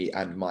 23andMe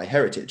and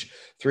MyHeritage.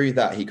 Through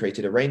that, he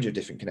created a range of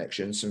different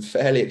connections, some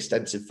fairly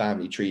extensive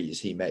family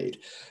trees he made.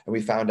 And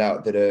we found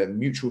out that a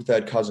mutual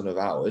third cousin of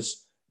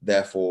ours,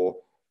 therefore,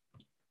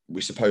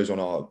 we suppose on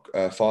our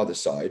father's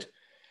side,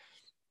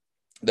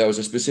 there was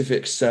a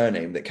specific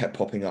surname that kept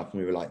popping up,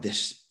 and we were like,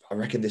 I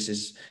reckon this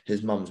is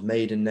his mum's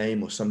maiden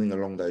name or something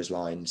along those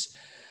lines.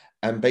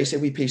 And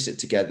basically we pieced it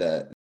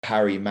together.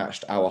 Harry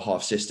matched our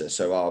half sister,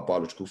 so our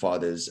biological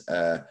father's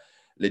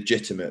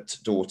legitimate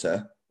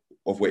daughter,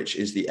 of which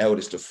is the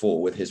eldest of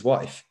four, with his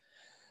wife.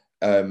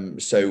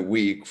 So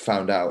we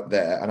found out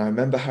there, and I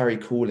remember Harry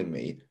calling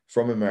me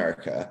from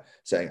America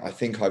saying, "I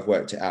think I've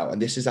worked it out." And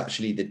this is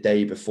actually the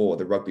day before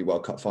the Rugby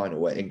World Cup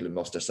final where England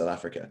lost to South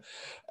Africa.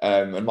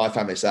 And my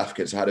family South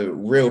Africans had a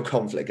real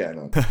conflict going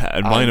on.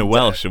 And mine are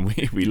Welsh, and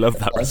we love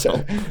that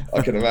result.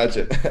 I can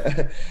imagine.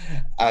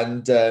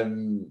 And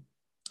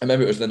I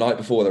remember it was the night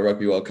before the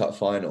Rugby World Cup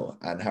final,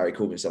 and Harry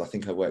called me and said, "I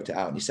think I worked it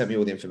out." And he sent me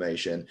all the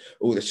information,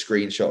 all the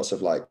screenshots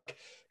of like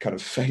kind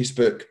of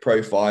Facebook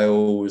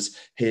profiles,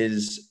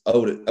 his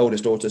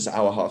oldest daughter, so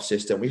our half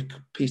sister, and we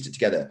pieced it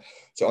together.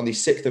 So on the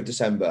 6th of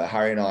December,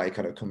 Harry and I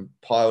kind of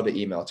compiled an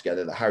email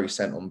together that Harry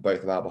sent on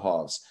both of our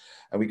behalves.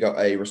 And we got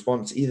a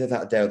response either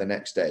that day or the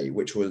next day,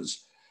 which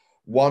was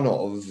one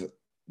of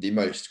the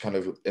most kind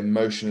of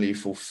emotionally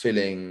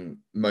fulfilling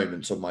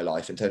moments of my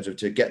life, in terms of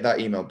to get that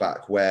email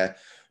back, where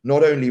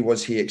not only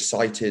was he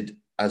excited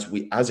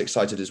as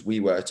excited as we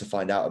were to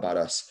find out about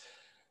us,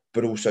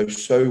 but also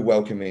so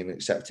welcoming and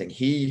accepting.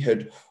 He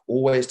had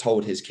always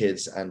told his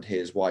kids and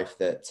his wife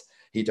that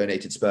he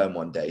donated sperm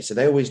one day. So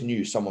they always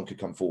knew someone could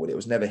come forward. It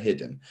was never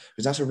hidden,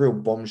 because that's a real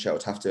bombshell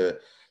to have to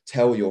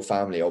tell your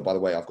family, oh, by the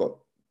way, I've got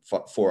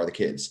 4 other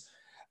kids.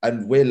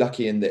 And we're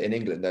lucky in that in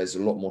England, there's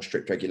a lot more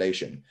strict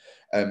regulation.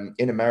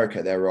 In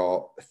America, there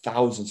are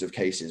thousands of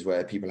cases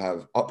where people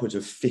have upwards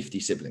of 50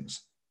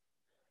 siblings.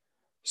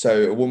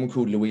 So a woman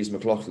called Louise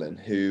McLaughlin,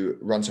 who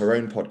runs her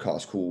own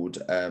podcast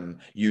called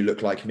You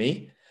Look Like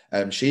Me,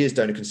 she is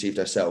donor conceived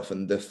herself,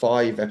 and the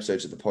 5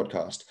 episodes of the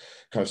podcast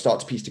kind of start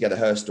to piece together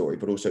her story,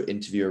 but also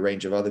interview a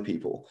range of other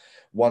people.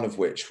 One of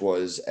which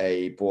was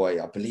a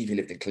boy, I believe he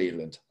lived in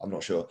Cleveland, I'm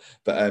not sure,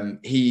 but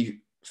he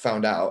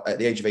found out at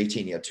the age of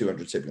 18 he had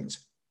 200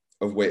 siblings,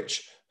 of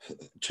which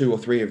 2 or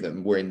 3 of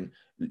them were in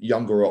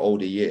younger or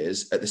older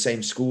years at the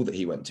same school that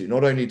he went to.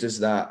 Not only does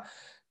that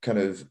kind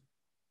of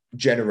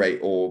generate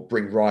or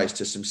bring rise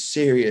to some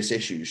serious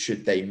issues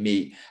should they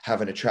meet,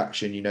 have an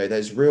attraction,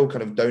 there's real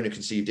kind of donor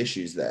conceived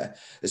issues there,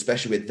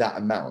 especially with that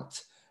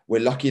amount.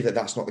 We're lucky that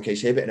that's not the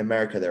case here, but in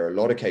America there are a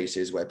lot of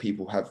cases where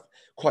people have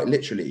quite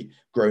literally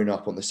grown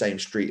up on the same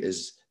street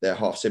as their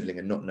half sibling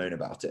and not known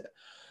about it.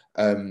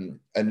 And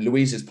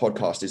Louise's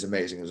podcast is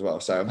amazing as well,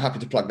 so I'm happy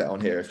to plug that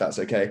on here if that's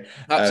okay.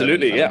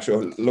 Absolutely. Yeah, I'm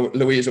sure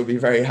Louise will be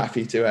very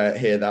happy to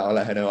hear that. I'll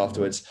let her know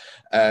afterwards.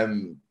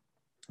 So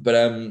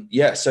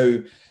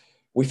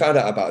we found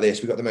out about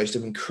this. We got the most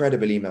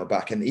incredible email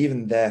back, and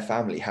even their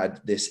family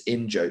had this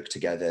in-joke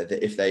together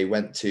that if they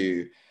went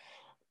to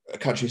a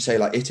country, say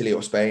like Italy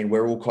or Spain,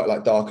 we're all quite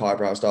like dark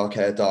eyebrows, dark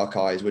hair, dark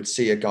eyes, would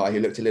see a guy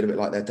who looked a little bit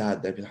like their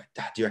dad, they'd be like,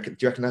 Dad, do you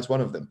reckon that's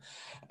one of them?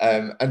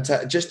 And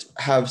to just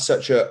have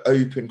such an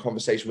open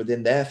conversation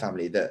within their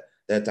family that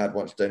their dad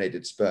once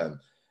donated sperm,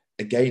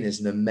 again,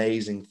 is an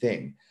amazing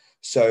thing.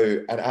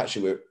 So, and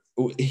actually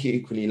we're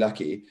equally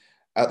lucky.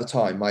 At the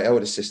time, my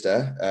eldest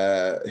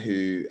sister,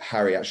 who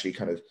Harry actually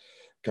kind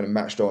of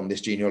matched on this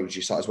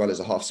genealogy site as well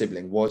as a half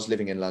sibling, was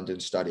living in London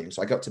studying.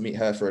 So I got to meet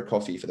her for a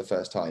coffee for the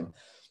first time.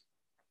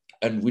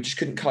 And we just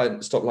couldn't kind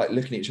of stop like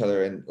looking at each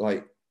other and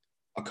like,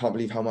 I can't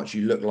believe how much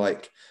you look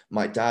like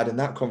my dad. And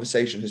that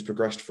conversation has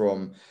progressed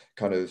from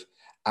kind of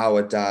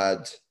our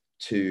dad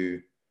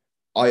to,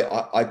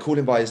 I call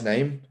him by his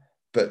name,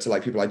 but to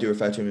like people, I do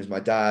refer to him as my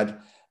dad.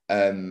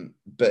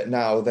 But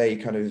now they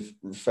kind of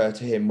refer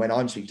to him when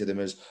I'm speaking to them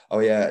as, oh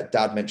yeah,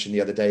 Dad mentioned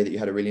the other day that you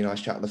had a really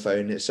nice chat on the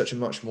phone. It's such a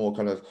much more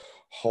kind of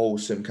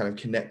wholesome, kind of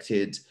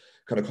connected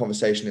kind of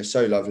conversation. It's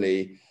so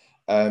lovely.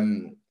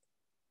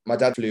 My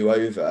dad flew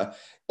over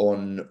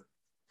on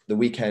the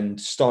weekend,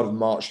 start of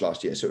March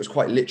last year. So it was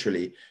quite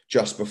literally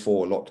just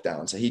before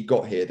lockdown. So he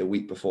got here the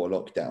week before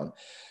lockdown.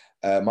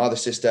 My other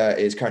sister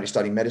is currently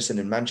studying medicine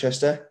in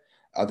Manchester.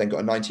 I've then got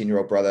a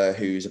 19-year-old brother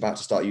who's about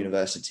to start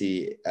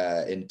university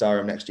in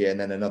Durham next year, and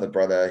then another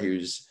brother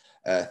who's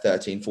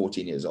 13,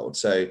 14 years old.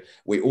 So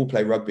we all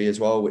play rugby as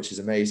well, which is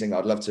amazing.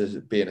 I'd love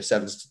to be in a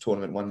sevens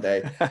tournament one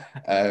day.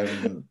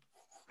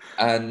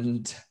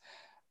 And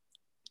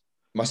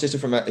my sister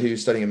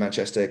who's studying in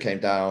Manchester came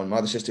down. My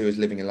other sister who was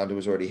living in London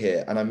was already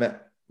here. And I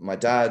met my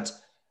dad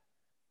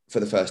for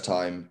the first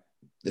time,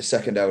 the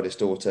second eldest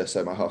daughter,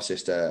 so my half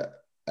sister,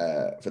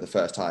 for the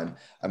first time,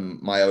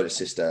 and my oldest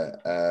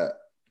sister,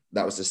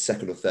 that was the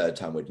second or third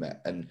time we'd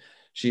met. And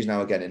she's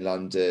now again in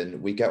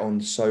London. We get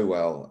on so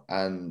well.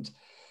 And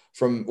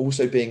from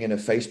also being in a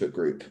Facebook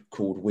group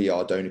called We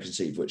Are Donor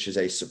Conceived, which is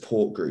a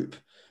support group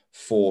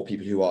for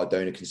people who are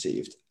donor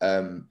conceived,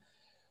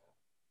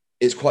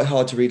 it's quite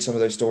hard to read some of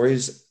those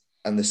stories.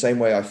 And the same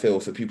way I feel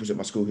for pupils at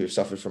my school who have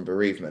suffered from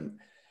bereavement,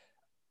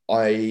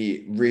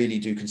 I really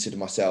do consider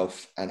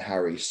myself and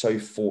Harry so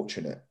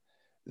fortunate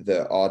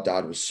that our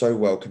dad was so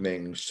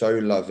welcoming, so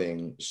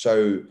loving,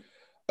 so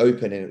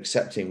open and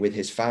accepting with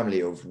his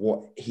family of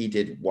what he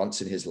did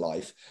once in his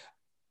life,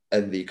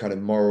 and the kind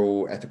of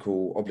moral,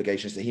 ethical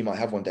obligations that he might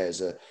have one day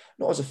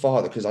not as a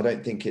father, because I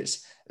don't think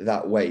it's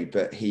that way,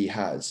 but he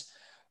has.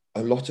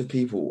 A lot of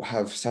people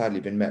have sadly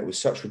been met with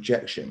such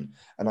rejection.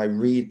 And I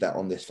read that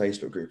on this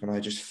Facebook group and I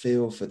just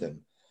feel for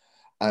them.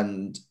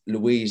 And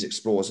Louise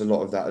explores a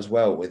lot of that as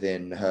well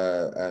within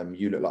her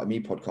You Look Like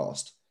Me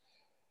podcast.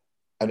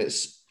 And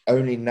it's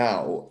only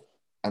now,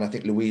 and I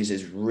think Louise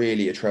is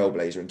really a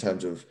trailblazer in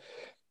terms of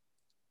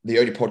the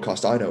only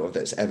podcast I know of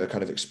that's ever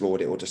kind of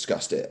explored it or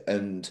discussed it.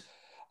 And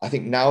I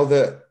think now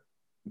that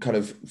kind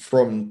of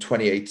from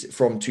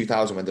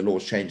 2000, when the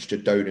laws changed to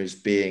donors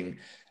being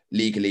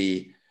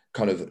legally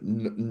kind of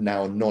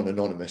now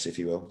non-anonymous, if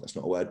you will, that's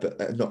not a word,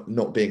 but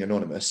not being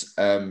anonymous.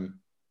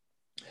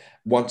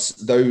 once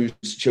those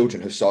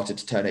children have started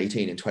to turn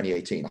 18 in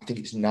 2018, I think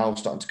it's now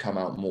starting to come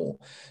out more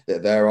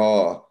that there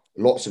are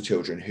lots of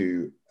children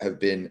who have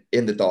been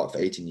in the dark for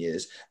 18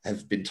 years,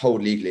 have been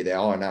told legally they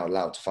are now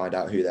allowed to find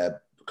out who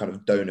their kind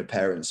of donor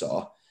parents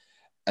are.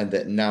 And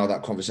that now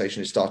that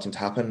conversation is starting to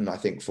happen. And I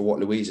think for what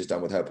Louise has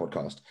done with her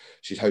podcast,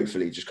 she's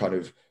hopefully just kind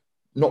of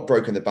not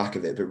broken the back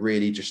of it, but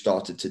really just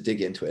started to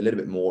dig into it a little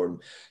bit more.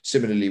 And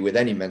similarly with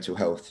any mental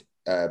health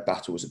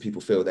battles that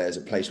people feel there's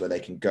a place where they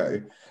can go,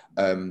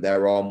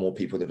 there are more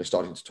people that are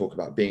starting to talk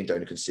about being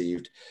donor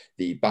conceived,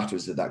 the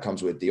battles that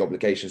comes with, the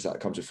obligations that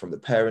comes with from the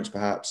parents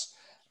perhaps.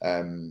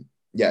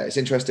 It's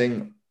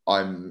interesting.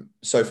 I'm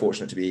so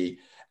fortunate to be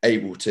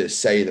able to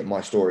say that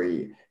my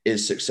story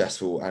is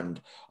successful,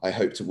 and I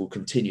hope will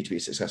continue to be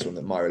successful, and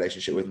that my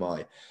relationship with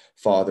my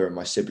father and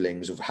my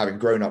siblings, of having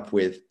grown up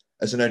with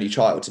as an only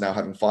child to now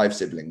having 5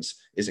 siblings,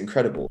 is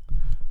incredible.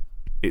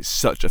 It's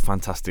such a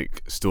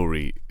fantastic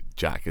story,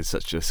 Jack. It's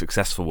such a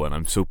successful one.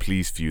 I'm so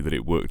pleased for you that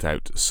it worked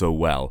out so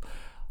well.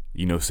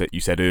 You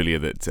said earlier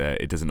that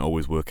it doesn't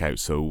always work out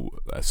so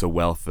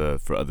well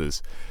for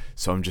others.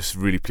 So I'm just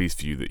really pleased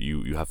for you that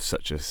you have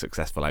such a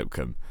successful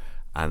outcome,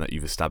 and that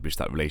you've established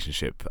that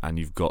relationship, and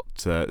you've got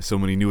so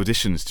many new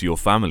additions to your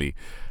family.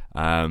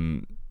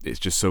 It's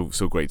just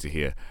so great to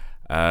hear.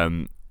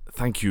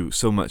 Thank you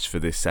so much for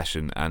this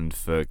session, and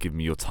for giving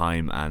me your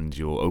time and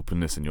your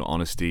openness and your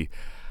honesty,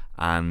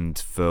 and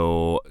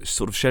for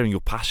sort of sharing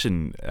your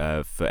passion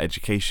for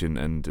education,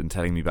 and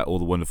telling me about all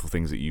the wonderful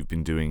things that you've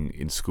been doing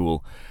in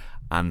school,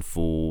 and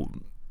for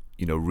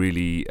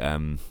really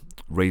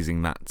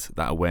raising that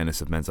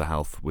awareness of mental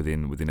health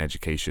within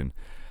education.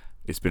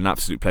 It's been an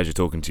absolute pleasure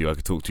talking to you. I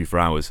could talk to you for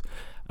hours,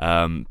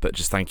 but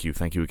just thank you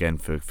again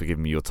for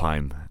giving me your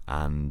time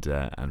and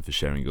for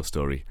sharing your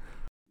story.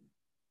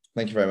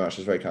 Thank you very much.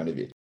 It's very kind of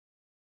you.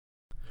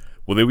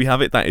 Well, there we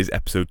have it. That is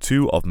episode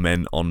 2 of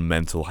Men on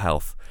Mental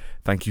Health.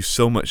 Thank you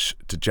so much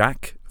to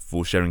Jack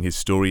for sharing his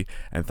story,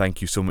 and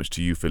thank you so much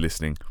to you for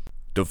listening.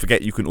 Don't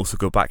forget, you can also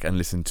go back and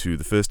listen to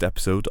the first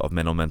episode of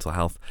Men on Mental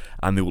Health,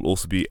 and there will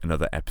also be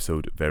another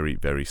episode very,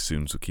 very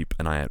soon, so keep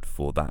an eye out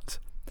for that.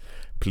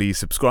 Please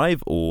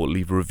subscribe or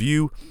leave a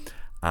review,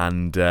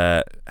 and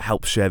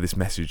help share this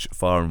message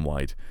far and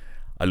wide.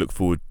 I look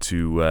forward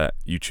to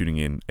you tuning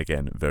in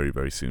again very,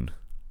 very soon.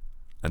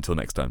 Until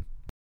next time.